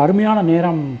அவருக்கு ஒரு அருமையான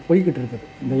நேரம் போய்கிட்டு இருக்குது.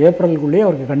 இந்த ஏப்ரலுக்குள்ளேயே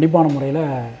அவருக்கு கண்டிப்பான முறையில்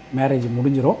மேரேஜ்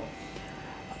முடிஞ்சிடும்.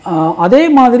 அதே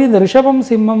மாதிரி இந்த ரிஷபம்,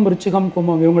 சிம்மம், விருச்சிகம்,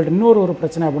 கும்பம் இவங்கள்ட்ட இன்னொரு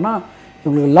பிரச்சனை அப்படின்னா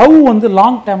இவங்களுக்கு லவ் வந்து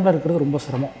லாங் டைமில் இருக்கிறது ரொம்ப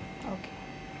சிரமம்.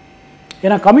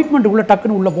 ஏன்னா கமிட்மெண்ட்டுக்குள்ளே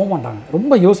டக்குன்னு உள்ளே போக மாட்டாங்க,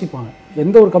 ரொம்ப யோசிப்பாங்க.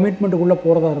 எந்த ஒரு கமிட்மெண்ட்டுக்குள்ளே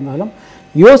போகிறதா இருந்தாலும்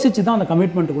யோசித்து தான் அந்த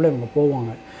கமிட்மெண்ட்டுக்குள்ளே இவங்க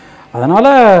போவாங்க. அதனால்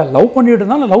லவ் பண்ணிட்டு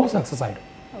இருந்தாலும் லவ் சக்ஸஸ் ஆகிடும்.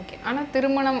 ஓகே. ஆனால்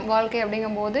திருமணம் வாழ்க்கை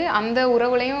அப்படிங்கும்போது அந்த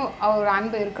உறவுலையும் ஒரு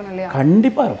அன்பு இருக்கணும் இல்லையா?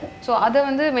 கண்டிப்பாக இருக்கும். ஸோ அதை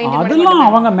வந்து அதெல்லாம்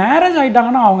அவங்க மேரேஜ்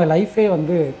ஆகிட்டாங்கன்னா அவங்க லைஃபே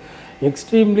வந்து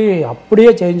எக்ஸ்ட்ரீம்லி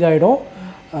அப்படியே சேஞ்ச் ஆகிடும்.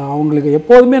 அவங்களுக்கு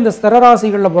எப்போதுமே இந்த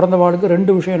ஸ்திரராசிகளில் பிறந்தவாளுக்கு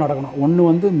 2 விஷயம் நடக்கணும்.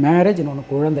 ஒன்று வந்து மேரேஜ்,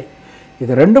 இன்னொன்று குழந்தை.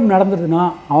 இது 2ம் நடந்ததுன்னா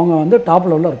அவங்க வந்து டாப்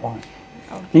லெவலில் இருப்பாங்க.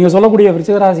 நீங்கள் சொல்லக்கூடிய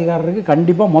விருச்சிகராசிக்காரருக்கு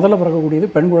கண்டிப்பாக முதல்ல பிறக்கக்கூடியது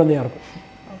பெண் குழந்தையாக இருக்கும்.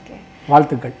 ஓகே,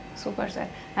 வாழ்த்துக்கள். Super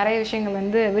sir. நிறைய விஷயங்கள்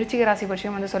வந்து விருச்சிக ராசி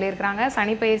பற்றியும் வந்து சொல்லியிருக்காங்க.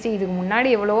 சனி பயிற்சி இதுக்கு முன்னாடி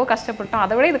எவ்வளவோ கஷ்டப்பட்டோம்,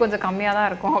 அதை விட இது கொஞ்சம் கம்மியாக தான்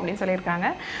இருக்கும் அப்படின்னு சொல்லியிருக்காங்க.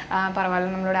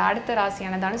 பரவாயில்ல. நம்மளோட அடுத்த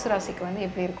ராசியான தனுசு ராசிக்கு வந்து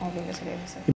எப்படி இருக்கும் அப்படின்னு சொல்லிடுங்க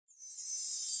சார்.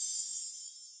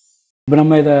 இப்போ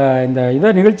நம்ம இதை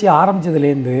நிகழ்ச்சி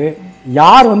ஆரம்பித்ததுலேருந்து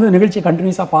யார் வந்து நிகழ்ச்சியை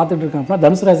கண்டினியூஸாக பார்த்துட்டு இருக்காங்க அப்படின்னா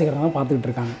தனுசு ராசிக்காரங்க தான் பார்த்துக்கிட்டு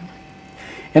இருக்காங்க.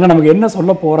 ஏன்னா நமக்கு என்ன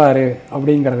சொல்ல போகிறாரு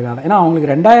அப்படிங்கிறதுக்காக. ஏன்னா அவங்களுக்கு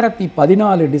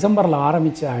 2014 டிசம்பரில்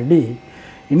ஆரம்பித்த அடி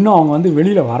இன்னும் அவங்க வந்து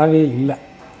வெளியில் வரவே இல்லை.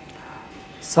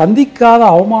 சந்திக்காத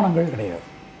அவமானங்கள் கிடையாது.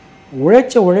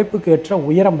 உழைச்ச உழைப்புக்கு ஏற்ற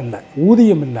உயரம் இல்லை,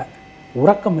 ஊதியம் இல்லை,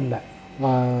 உறக்கம் இல்லை.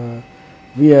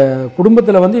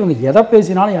 குடும்பத்தில் வந்து இவங்க எதை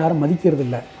பேசினாலும் யாரும் மதிக்கிறது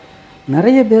இல்லை.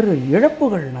 நிறைய பேர்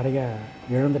இழப்புகள் நிறைய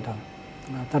இழந்துட்டாங்க.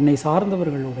 தன்னை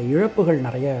சார்ந்தவர்களுடைய இழப்புகள்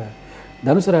நிறைய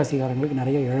தனுசு ராசிக்காரங்களுக்கு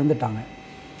நிறைய இழந்துட்டாங்க.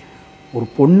 ஒரு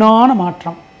பொன்னான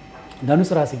மாற்றம்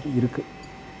தனுசு ராசிக்கு இருக்குது.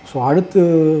 ஸோ அடுத்து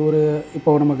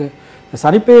இப்போ நமக்கு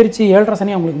சனிப்பெயர்ச்சி 7.5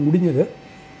 சனி அவங்களுக்கு முடிஞ்சது.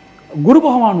 குரு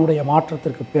பகவானுடைய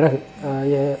மாற்றத்திற்கு பிறகு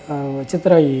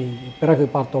சித்திரை பிறகு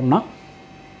பார்த்தோம்னா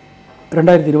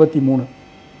 2023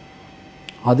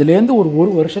 அதுலேருந்து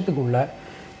ஒரு வருஷத்துக்குள்ள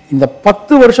இந்த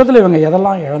 10 வருஷத்தில் இவங்க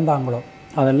எதெல்லாம் இழந்தாங்களோ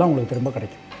அதெல்லாம் உங்களுக்கு திரும்ப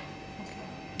கிடைக்கும்.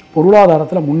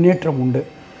 பொருளாதாரத்தில் முன்னேற்றம் உண்டு.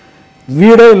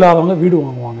 வீடே இல்லாதவங்க வீடு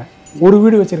வாங்குவாங்க. ஒரு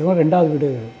வீடு வச்சுருக்கவங்க 2வது வீடு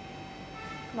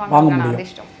வாங்க முடியும்.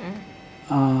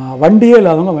 வண்டியே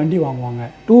இல்லாதவங்க வண்டி வாங்குவாங்க.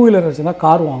 2 வீலர் வச்சுருந்தா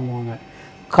கார் வாங்குவாங்க.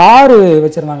 காரு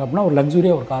வச்சுருந்தாங்க அப்படின்னா ஒரு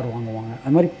லக்ஸுரியாக ஒரு கார் வாங்குவாங்க.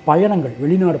 அது மாதிரி பயணங்கள்,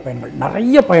 வெளிநாடு பயணங்கள்,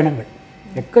 நிறைய பயணங்கள்,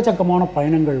 எக்கச்சக்கமான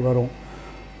பயணங்கள் வரும்.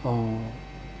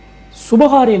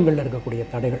 சுபகாரியங்களில் இருக்கக்கூடிய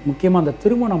தடைகள், முக்கியமாக அந்த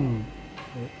திருமணம்.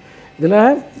 இதில்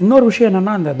இன்னொரு விஷயம்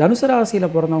என்னென்னா, இந்த தனுசு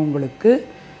ராசியில் பிறந்தவங்களுக்கு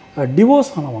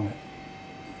டிவோர்ஸ் ஆனவங்க,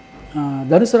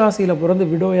 தனுசு ராசியில் பிறந்து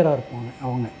விடோயராக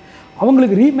இருப்பாங்க,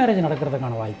 அவங்களுக்கு ரீமேரேஜ்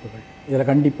நடக்கிறதுக்கான வாய்ப்புகள் இதில்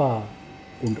கண்டிப்பாக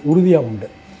உண்டு, உறுதியாக உண்டு.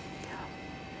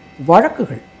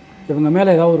 வழக்குகள், இவங்க மேலே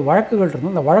ஏதாவது ஒரு வழக்குகள்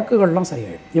இருந்தால் அந்த வழக்குகள்லாம்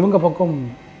சரியாயிடும், இவங்க பக்கம்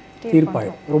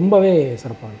தீர்ப்பாயிடும், ரொம்பவே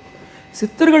சிறப்பாக இருக்கும்.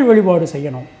 சித்தர்கள் வழிபாடு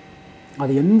செய்யணும்.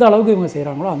 அது எந்த அளவுக்கு இவங்க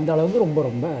செய்கிறாங்களோ அந்த அளவுக்கு ரொம்ப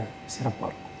ரொம்ப சிறப்பாக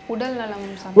இருக்கும்.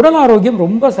 உடல் ஆரோக்கியம்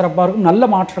ரொம்ப சிறப்பாக இருக்கும். நல்ல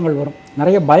மாற்றங்கள் வரும்.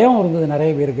 நிறைய பயம் இருந்தது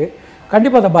நிறைய பேருக்கு,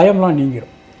 கண்டிப்பாக அந்த பயம்லாம்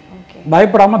நீங்கிடும்.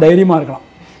 பயப்படாமல் தைரியமாக இருக்கலாம்.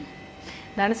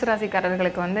 தனுசு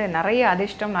ராசிக்காரர்களுக்கு வந்து நிறைய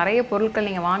அதிர்ஷ்டம், நிறைய பொருட்கள்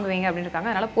நீங்கள் வாங்குவீங்க அப்படின்னு இருக்காங்க.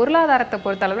 அதனால் பொருளாதாரத்தை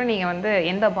பொறுத்தளவு நீங்கள் வந்து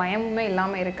எந்த பயமுமே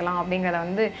இல்லாமல் இருக்கலாம் அப்படிங்கிறத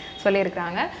வந்து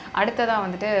சொல்லியிருக்காங்க. அடுத்ததாக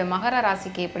வந்துட்டு மகர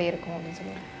ராசிக்கு எப்படி இருக்கும் அப்படின்னு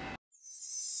சொல்லுவாங்க.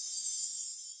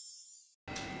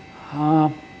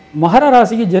 மகர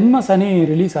ராசிக்கு ஜென்ம சனி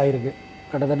ரிலீஸ் ஆகிருக்கு.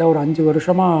 கிட்டத்தட்ட ஒரு 5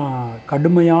 வருஷமாக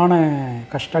கடுமையான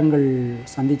கஷ்டங்கள்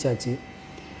சந்திச்சாச்சு.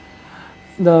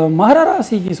 இந்த மகர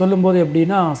ராசிக்கு சொல்லும்போது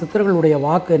எப்படின்னா, சித்தர்களுடைய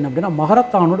வாக்கு என்ன அப்படின்னா,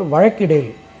 மகரத்தானோட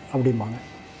வழக்கிடையில் அப்படிம்பாங்க.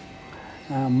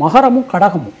 மகரமும்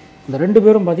கடகமும் இந்த 2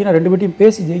 பேரும் பார்த்திங்கன்னா 2 பேர்ட்டையும்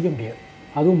பேசி ஜெயிக்க முடியாது.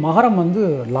 அதுவும் மகரம் வந்து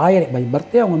லாயர், பை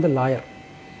பர்த்தே அவங்க வந்து லாயர்.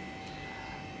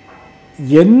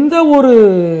 எந்த ஒரு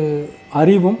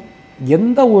அறிவும்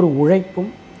எந்த ஒரு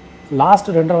உழைப்பும் லாஸ்ட்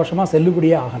 2.5 வருஷமாக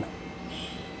செல்லுபடியே ஆகலை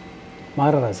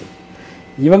மகர ராசி.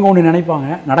 இவங்க ஒன்று நினைப்பாங்க,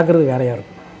 நடக்கிறது வேறையாக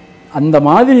இருக்கும். அந்த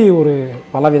மாதிரி ஒரு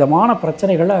பலவிதமான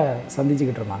பிரச்சனைகளை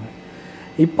சந்திச்சுக்கிட்டு இருந்தாங்க.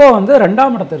 இப்போ வந்து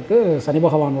 2ஆம் இடத்திற்கு சனி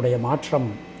பகவானுடைய மாற்றம்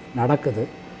நடக்குது.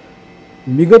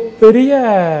 மிகப்பெரிய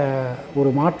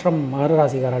ஒரு மாற்றம் மகர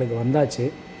ராசிக்காரர்களுக்கு வந்தாச்சு.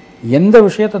 எந்த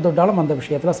விஷயத்தை தொட்டாலும் அந்த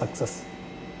விஷயத்தில் சக்ஸஸ்.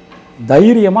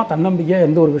 தைரியமாக தன்னம்பிக்கையாக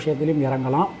எந்த ஒரு விஷயத்திலையும்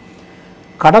இறங்கலாம்,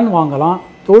 கடன் வாங்கலாம்,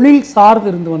 தொழில் சார்ந்து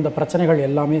இருந்து வந்த பிரச்சனைகள்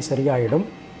எல்லாமே சரியாயிடும்.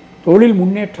 தொழில்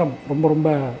முன்னேற்றம் ரொம்ப ரொம்ப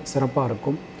சிறப்பாக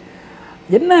இருக்கும்.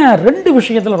 என்ன 2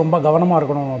 விஷயத்தில் ரொம்ப கவனமாக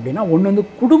இருக்கணும் அப்படின்னா, ஒன்று வந்து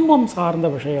குடும்பம் சார்ந்த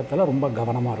விஷயத்தில் ரொம்ப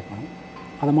கவனமாக இருக்கணும்.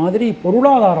 அது மாதிரி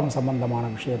பொருளாதாரம் சம்பந்தமான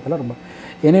விஷயத்தில் ரொம்ப,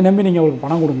 என்னை நம்பி நீங்கள் அவருக்கு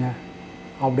பணம் கொடுங்க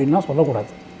அப்படின்லாம்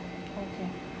சொல்லக்கூடாது.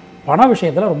 பண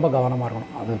விஷயத்தில் ரொம்ப கவனமாக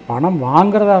இருக்கணும். அது பணம்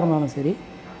வாங்குறதா இருந்தாலும் சரி,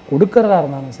 கொடுக்கறதா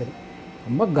இருந்தாலும் சரி,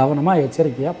 ரொம்ப கவனமாக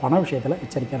எச்சரிக்கையாக பண விஷயத்தில்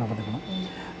எச்சரிக்கையாக நடந்துக்கணும்.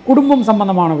 குடும்பம்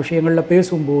சம்பந்தமான விஷயங்களில்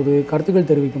பேசும்போது, கருத்துக்கள்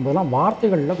தெரிவிக்கும் போதெல்லாம்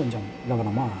வார்த்தைகளில் கொஞ்சம்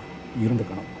கவனமாக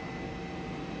இருந்துக்கணும்.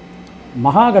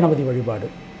 மகா கணபதி வழிபாடு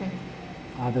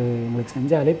அது உங்களுக்கு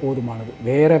செஞ்சாலே போதுமானது.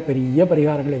 வேறு பெரிய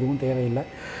பரிகாரங்கள் எதுவும் தேவையில்லை.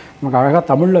 நமக்கு அழகாக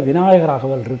தமிழில் விநாயகர்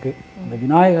அகவல் இருக்குது. அந்த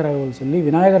விநாயகர் அகவல் சொல்லி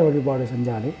விநாயகர் வழிபாடு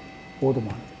செஞ்சாலே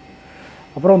போதுமானது.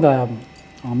 அப்புறம் இந்த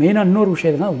மெயினாக இன்னொரு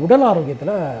விஷயத்துனா உடல்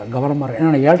ஆரோக்கியத்தில் கவனமாக இருக்கும்.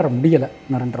 ஏன்னா 7.5 முடியலை,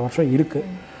 இன்னும் 2.5 வருஷம் இருக்குது.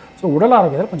 ஸோ உடல்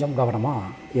ஆரோக்கியத்தில் கொஞ்சம் கவனமாக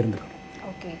இருந்துக்கணும்.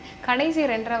 ஓகே, கடைசி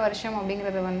 2.5 வருஷம்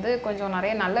அப்படிங்கிறது வந்து கொஞ்சம்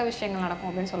நிறைய நல்ல விஷயங்கள் நடக்கும்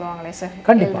அப்படின்னு சொல்லுவாங்களே சார்?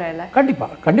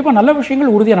 கண்டிப்பாக நல்ல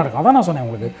விஷயங்கள் உறுதியாக நடக்கும். அதான் நான் சொன்னேன்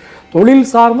உங்களுக்கு, தொழில்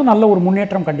சார்ந்து நல்ல ஒரு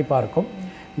முன்னேற்றம் கண்டிப்பாக இருக்கும்.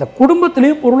 இந்த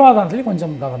குடும்பத்திலையும் பொருளாதாரத்துலேயும்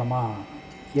கொஞ்சம் கவனமாக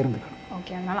இருந்துக்கணும்.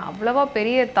 ஓகே, அதனால் அவ்வளோவா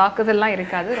பெரிய தாக்குதல்லாம்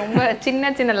இருக்காது, ரொம்ப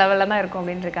சின்ன சின்ன லெவலில் தான் இருக்கும்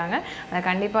அப்படின்னு இருக்காங்க.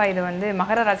 கண்டிப்பாக இது வந்து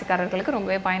மகர ராசிக்காரர்களுக்கு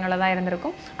ரொம்பவே பயனுள்ளதாக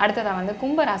இருந்திருக்கும். அடுத்ததாக வந்து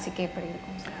கும்ப ராசிக்கு எப்படி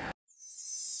இருக்கும் சார்?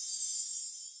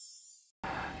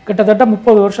 கிட்டத்தட்ட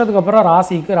 30 வருஷத்துக்கு அப்புறம்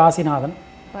ராசிக்கு ராசிநாதன்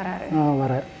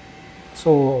வரார்.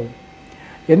 ஸோ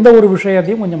எந்த ஒரு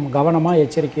விஷயத்தையும் கொஞ்சம் கவனமாக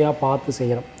எச்சரிக்கையாக பார்த்து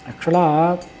செய்யணும்.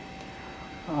 ஆக்சுவலாக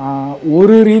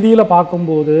ஒரு ரீதியில்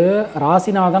பார்க்கும்போது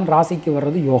ராசிநாதன் ராசிக்கு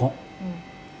வர்றது யோகம்.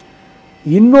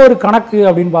 இன்னொரு கணக்கு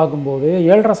அப்படின்னு பார்க்கும்போது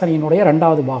 7.5 சனியினுடைய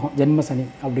 2வது பாகம் ஜென்ம சனி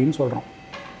அப்படின்னு சொல்கிறோம்.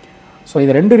 ஸோ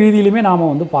இது 2 ரீதியிலுமே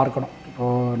நாம் வந்து பார்க்கணும்.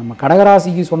 இப்போது நம்ம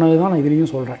கடகராசிக்கு சொன்னது தான் நான்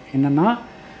இதுலேயும் சொல்கிறேன். என்னென்னா,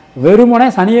 வெறுமனே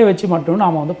சனியை வச்சு மட்டும்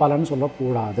நாம் வந்து பலன்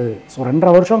சொல்லக்கூடாது. ஸோ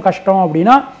 2.5 வருஷம் கஷ்டம்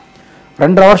அப்படின்னா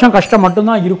 2.5 வருஷம் கஷ்டம்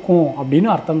மட்டும்தான் இருக்கும் அப்படின்னு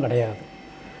அர்த்தம் கிடையாது.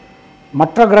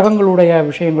 மற்ற கிரகங்களுடைய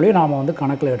விஷயங்களையும் நாம் வந்து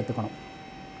கணக்கில் எடுத்துக்கணும்.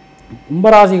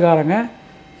 கும்பராசிக்காரங்க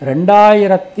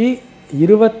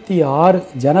 2026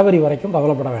 ஜனவரி வரைக்கும்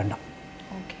கவலைப்பட வேண்டாம்.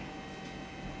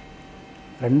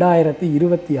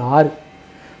 2026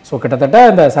 ஸோ கிட்டத்தட்ட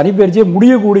இந்த சனி பெயர்ச்சியே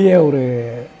முடியக்கூடிய ஒரு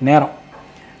நேரம்.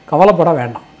 கவலைப்பட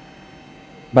வேண்டாம்.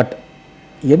 பட்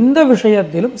எந்த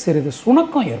விஷயத்திலும் சிறிது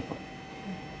சுணக்கம் ஏற்படும்.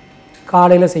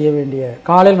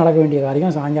 காலையில் நடக்க வேண்டிய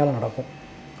காரியம் சாயங்காலம் நடக்கும்.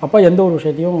 அப்போ எந்த ஒரு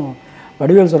விஷயத்தையும்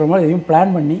வடிவேல் சொல்கிற மாதிரி எதையும்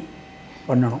பிளான் பண்ணி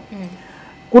பண்ணணும்.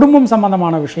 குடும்பம்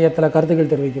சம்பந்தமான விஷயத்தில்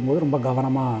கருத்துக்கள் தெரிவிக்கும் போது ரொம்ப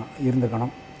கவனமாக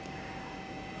இருந்துக்கணும்.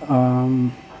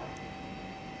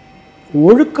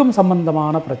 ஒழுக்கம்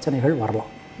சம்பந்தமான பிரச்சனைகள்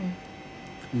வரலாம்.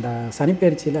 இந்த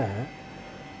சனிப்பெயர்ச்சியில்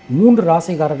 3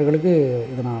 ராசிக்காரர்களுக்கு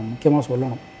இதை நான் முக்கியமாக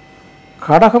சொல்லணும்.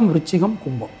 கடகம், விருச்சிகம்,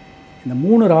 கும்பம், இந்த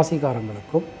 3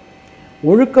 ராசிக்காரங்களுக்கும்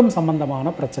ஒழுக்கம் சம்பந்தமான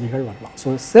பிரச்சனைகள் வரலாம். ஸோ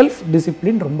செல்ஃப்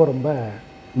டிசிப்ளின் ரொம்ப ரொம்ப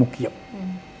முக்கியம்.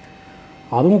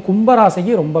 அதுவும்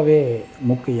கும்பராசிக்கு ரொம்பவே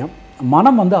முக்கியம்.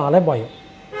 மனம் வந்து அலைபாயம்.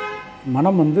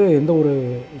 மனம் வந்து எந்த ஒரு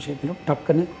விஷயத்திலும்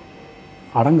டக்குன்னு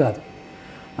அடங்காது.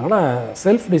 அதனால்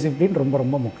செல்ஃப் டிசிப்ளின் ரொம்ப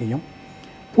ரொம்ப முக்கியம்.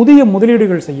 புதிய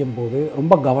முதலீடுகள் செய்யும்போது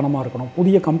ரொம்ப கவனமாக இருக்கணும்.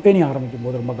 புதிய கம்பெனி ஆரம்பிக்கும்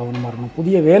போது ரொம்ப கவனமாக இருக்கணும்.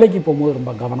 புதிய வேலைக்கு போகும்போது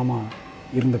ரொம்ப கவனமாக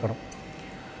இருந்துக்கணும்.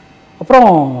 அப்புறம்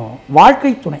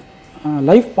வாழ்க்கை துணை,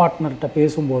 லைஃப் பார்ட்னர்கிட்ட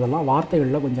பேசும்போதெல்லாம்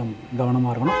வார்த்தைகளில் கொஞ்சம்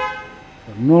கவனமாக இருக்கணும்.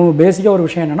 இன்னொரு பேசிக்காக ஒரு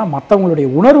விஷயம் என்னென்னா, மற்றவங்களுடைய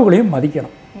உணர்வுகளையும்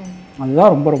மதிக்கணும்.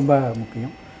 அதுதான் ரொம்ப ரொம்ப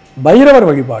முக்கியம். பைரவர்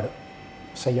வழிபாடு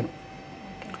செய்யணும்.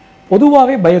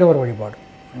 பொதுவாகவே பைரவர் வழிபாடு,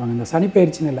 இவங்க இந்த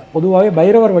சனிப்பெயர்ச்சின்னு இல்லை, பொதுவாகவே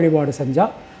பைரவர் வழிபாடு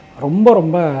செஞ்சால் ரொம்ப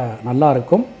ரொம்ப நல்லா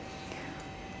இருக்கும்.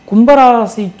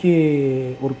 கும்பராசிக்கு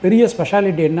ஒரு பெரிய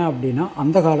ஸ்பெஷாலிட்டி என்ன அப்படின்னா,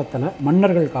 அந்த காலத்தில்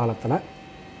மன்னர்கள் காலத்தில்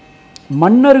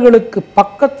மன்னர்களுக்கு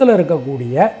பக்கத்தில்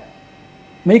இருக்கக்கூடிய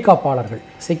மெய்காப்பாளர்கள்,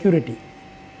 செக்யூரிட்டி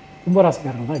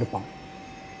கும்பராசிக்காரங்க தான் எடுப்பாங்க.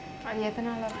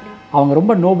 அவங்க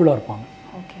ரொம்ப நோபலாக இருப்பாங்க.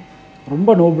 ரொம்ப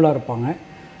நோபலாக இருப்பாங்க.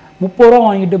 30 ரூபா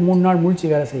வாங்கிட்டு 3 நாள் முழிச்சு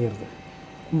வேலை செய்கிறது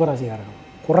கும்பராசிக்காரர்கள்.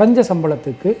 குறைஞ்ச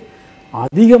சம்பளத்துக்கு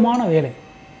அதிகமான வேலை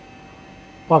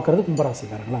பார்க்குறது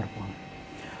கும்பராசிக்காரங்களாக இருப்பாங்க.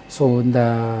 ஸோ இந்த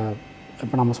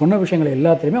இப்போ நம்ம சொன்ன விஷயங்கள்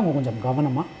எல்லாத்துலேயுமே அவங்க கொஞ்சம்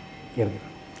கவனமாக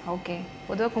இருந்துக்கணும். ஓகே,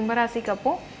 பொதுவாக கும்பராசிக்கு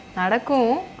அப்போ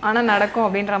நடக்கும், ஆனால் நடக்கும்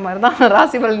அப்படின்ற மாதிரி தான்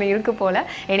ராசி பலன் இருக்குது போல்.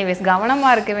 எனிவேஸ்,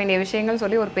 கவனமாக இருக்க வேண்டிய விஷயங்கள்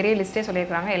சொல்லி ஒரு பெரிய லிஸ்ட்டே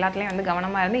சொல்லியிருக்காங்க. எல்லாத்துலேயும் வந்து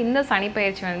கவனமாக இருந்து இந்த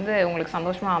சனிப்பெயர்ச்சி வந்து உங்களுக்கு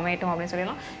சந்தோஷமாக அமையட்டும் அப்படின்னு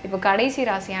சொல்லலாம். இப்போ கடைசி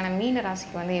ராசியான மீன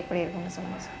ராசிக்கு வந்து எப்படி இருக்குன்னு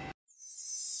சொல்லுங்கள் சார்.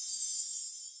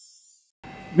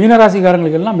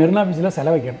 மீனராசிக்காரங்களுக்கு எல்லாம் மெரினா பீச்சில்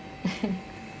செலவைக்கணும்.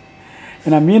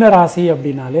 ஏன்னா மீனராசி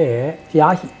அப்படின்னாலே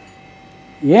தியாகி.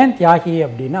 ஏன் தியாகி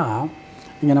அப்படின்னா,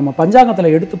 நீங்கள் நம்ம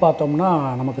பஞ்சாங்கத்தில் எடுத்து பார்த்தோம்னா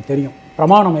நமக்கு தெரியும்.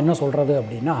 பிரமாணம் என்ன சொல்கிறது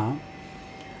அப்படின்னா,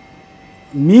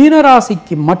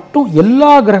 மீனராசிக்கு மட்டும்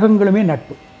எல்லா கிரகங்களுமே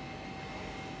நட்பு.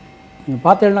 நீங்கள்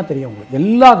பார்த்தேன்னா தெரியும் உங்களுக்கு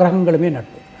எல்லா கிரகங்களுமே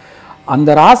நட்பு. அந்த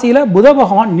ராசியில் புத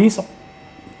பகவான் நீசம்.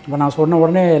 இப்போ நான் சொன்ன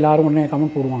உடனே எல்லாரும் உடனே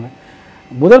கமெண்ட் போடுவாங்க,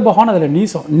 புத பகவான் அதில்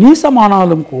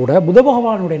நீசமானாலும் கூட புத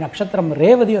பகவானுடைய நட்சத்திரம்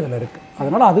ரேவதி அதில் இருக்குது.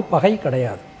 அதனால் அது பகை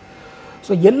கிடையாது.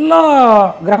 ஸோ எல்லா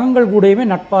கிரகங்கள் கூடயுமே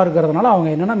நட்பாக இருக்கிறதுனால அவங்க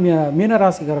என்னென்னா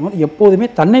மீனராசிக்காரங்க வந்து எப்போதுமே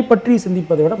தன்னை பற்றி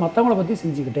சிந்திப்பதை விட மற்றவங்கள பற்றி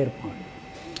சிந்திச்சுக்கிட்டே இருப்பாங்க.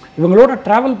 இவங்களோட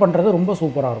ட்ராவல் பண்ணுறது ரொம்ப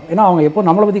சூப்பராக இருக்கும். ஏன்னா அவங்க எப்போ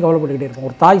நம்மளை பற்றி கவலைப்பட்டுக்கிட்டே இருப்பாங்க.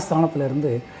 ஒரு தாய் ஸ்தானத்தில்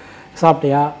இருந்து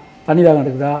சாப்பிட்டியா, தண்ணி தாகம்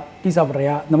எடுக்குதா, டீ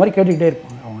சாப்பிட்றியா, இந்த மாதிரி கேட்டுக்கிட்டே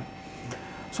இருப்பாங்க அவங்க.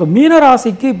 ஸோ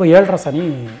மீனராசிக்கு இப்போ 7.5 சனி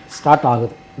ஸ்டார்ட்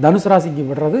ஆகுது. தனுசு ராசிக்கு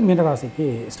விடுறது மீனராசிக்கு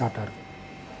ஸ்டார்ட் ஆகுது.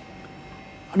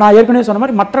 நான் ஏற்கனவே சொன்ன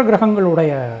மாதிரி மற்ற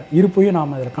கிரகங்களுடைய இருப்பையும்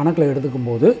நாம் அதில் கணக்கில் எடுத்துக்கும்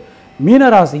போது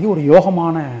மீனராசிக்கு ஒரு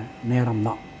யோகமான நேரம்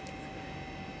தான்.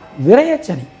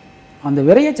 விரயச்சனி, அந்த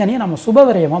விரயச்சனியை நம்ம சுப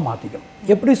விரயமாக மாற்றிக்கணும்.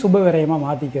 எப்படி சுப விரயமாக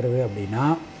மாற்றிக்கிறது அப்படின்னா,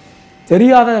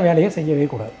 தெரியாத வேலையை செய்யவே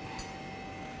கூடாது,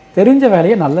 தெரிஞ்ச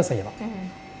வேலையை நல்லா செய்யலாம்.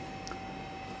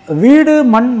 வீடு,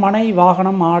 மண், மனை,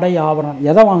 வாகனம், ஆடை, ஆபரணம்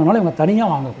எதை வாங்கினாலும் இவங்க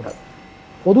தனியாக வாங்கக்கூடாது.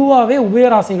 பொதுவாகவே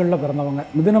உபயராசிகளில் பிறந்தவங்க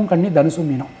மிதுனம், கன்னி, தனுசு,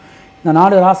 மீனம் இந்த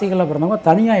 4 ராசிகளில் பிறந்தவங்க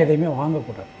தனியாக எதையுமே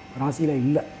வாங்கக்கூடாது, ராசியில்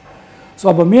இல்லை. ஸோ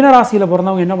அப்போ மீனராசியில்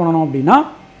பிறந்தவங்க என்ன பண்ணணும் அப்படின்னா,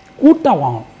 கூட்டாக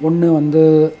வாங்கணும். ஒன்று வந்து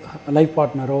லைஃப்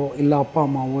பார்ட்னரோ, இல்லை அப்பா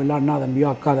அம்மாவோ, இல்லை அண்ணா தம்பியோ,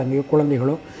 அக்கா தம்பியோ,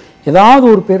 குழந்தைகளோ ஏதாவது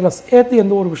ஒரு பேரில் சேர்த்து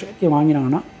எந்த ஒரு விஷயத்தையும்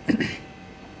வாங்கினாங்கன்னா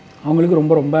அவங்களுக்கு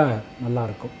ரொம்ப ரொம்ப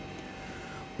நல்லாயிருக்கும்.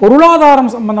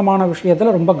 பொருளாதாரம் சம்பந்தமான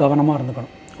விஷயத்தில் ரொம்ப கவனமாக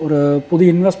இருந்துக்கணும். ஒரு புது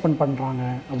இன்வெஸ்ட்மெண்ட் பண்ணுறாங்க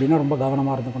அப்படின்னா ரொம்ப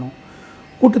கவனமாக இருந்துக்கணும்.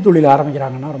 கூட்டுத் தொழில்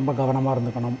ஆரம்பிக்கிறாங்கன்னா ரொம்ப கவனமாக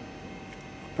இருந்துக்கணும்.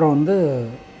 அப்புறம் வந்து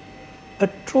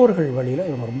பெற்றோர்கள் வழியில்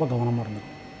இவங்க ரொம்ப கவனமாக இருந்துக்கணும்.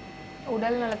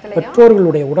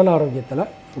 பெற்றோர்களுடைய உடல் ஆரோக்கியத்தில்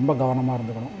ரொம்ப கவனமாக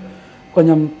இருந்துக்கணும்.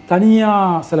 கொஞ்சம்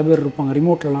தனியாக சில பேர் இருப்பாங்க,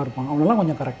 ரிமோட்லலாம் இருப்பாங்க, அவங்களெல்லாம்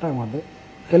கொஞ்சம் கரெக்டாக இவங்க வந்து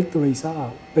ஹெல்த் வைஸாக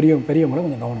பெரியவங்களை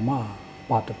கொஞ்சம் கவனமாக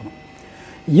பார்த்துக்கணும்.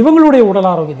 இவங்களுடைய உடல்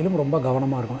ஆரோக்கியத்திலும் ரொம்ப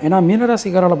கவனமாக இருக்கணும். ஏன்னா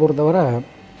மீனராசிக்காரரை பொறுத்தவரை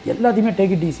எல்லாத்தையுமே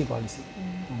டேக் இட் ஈஸி பாலிசி,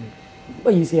 ரொம்ப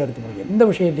ஈஸியாக எடுத்துக்கணும்.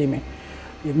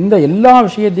 எல்லா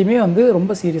விஷயத்தையுமே வந்து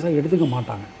ரொம்ப சீரியஸாக எடுத்துக்க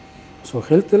மாட்டாங்க. ஸோ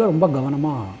ஹெல்த்தில் ரொம்ப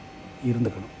கவனமாக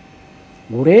இருந்துக்கணும்.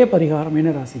 ஒரே பரிகாரம்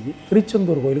மீனராசிக்கு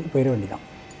திருச்செந்தூர் கோயிலுக்கு போயிட வேண்டியதான்.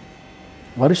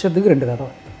 வருஷத்துக்கு 2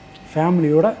 தடவை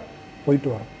ஃபேமிலியோடு போயிட்டு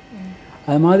வரோம்.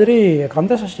 அது மாதிரி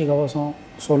கந்தசஷ்டி கவசம்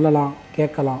சொல்லலாம்,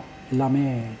 கேட்கலாம், எல்லாமே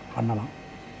பண்ணலாம்.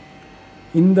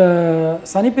 இந்த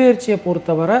சனிப்பெயர்ச்சியை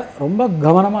பொறுத்தவரை ரொம்ப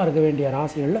கவனமாக இருக்க வேண்டிய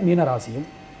ராசிகளில் மீனராசியும்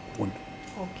உண்டு.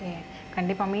 ஓகே,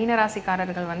 கண்டிப்பாக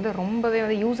மீனராசிக்காரர்கள் வந்து ரொம்பவே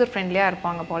வந்து யூசர் ஃப்ரெண்ட்லியாக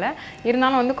இருப்பாங்க போல்.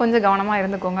 இருந்தாலும் வந்து கொஞ்சம் கவனமாக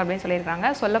இருந்துக்கோங்க அப்படின்னு சொல்லியிருக்காங்க.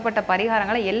 சொல்லப்பட்ட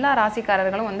பரிகாரங்களை எல்லா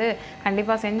ராசிக்காரர்களும் வந்து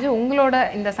கண்டிப்பாக செஞ்சு உங்களோட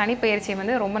இந்த சனிப்பெயர்ச்சியை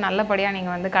வந்து ரொம்ப நல்லபடியாக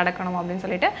நீங்கள் வந்து கடக்கணும் அப்படின்னு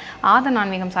சொல்லிட்டு ஆதன்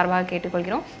ஆன்மீகம் சார்பாக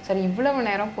கேட்டுக்கொள்கிறோம். சரி, இவ்வளவு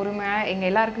நேரம் பொறுமையாக எங்கள்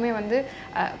எல்லாருக்குமே வந்து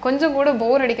கொஞ்சம் கூட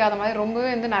போர் அடிக்காத மாதிரி ரொம்பவே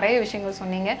வந்து நிறைய விஷயங்கள்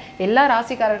சொன்னீங்க. எல்லா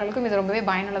ராசிக்காரர்களுக்கும் இது ரொம்பவே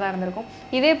பயனுள்ளதாக இருந்திருக்கும்.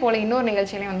 இதே போல் இன்னொரு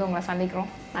நிகழ்ச்சியிலையும் வந்து உங்களை சந்திக்கிறோம்.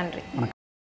 நன்றி.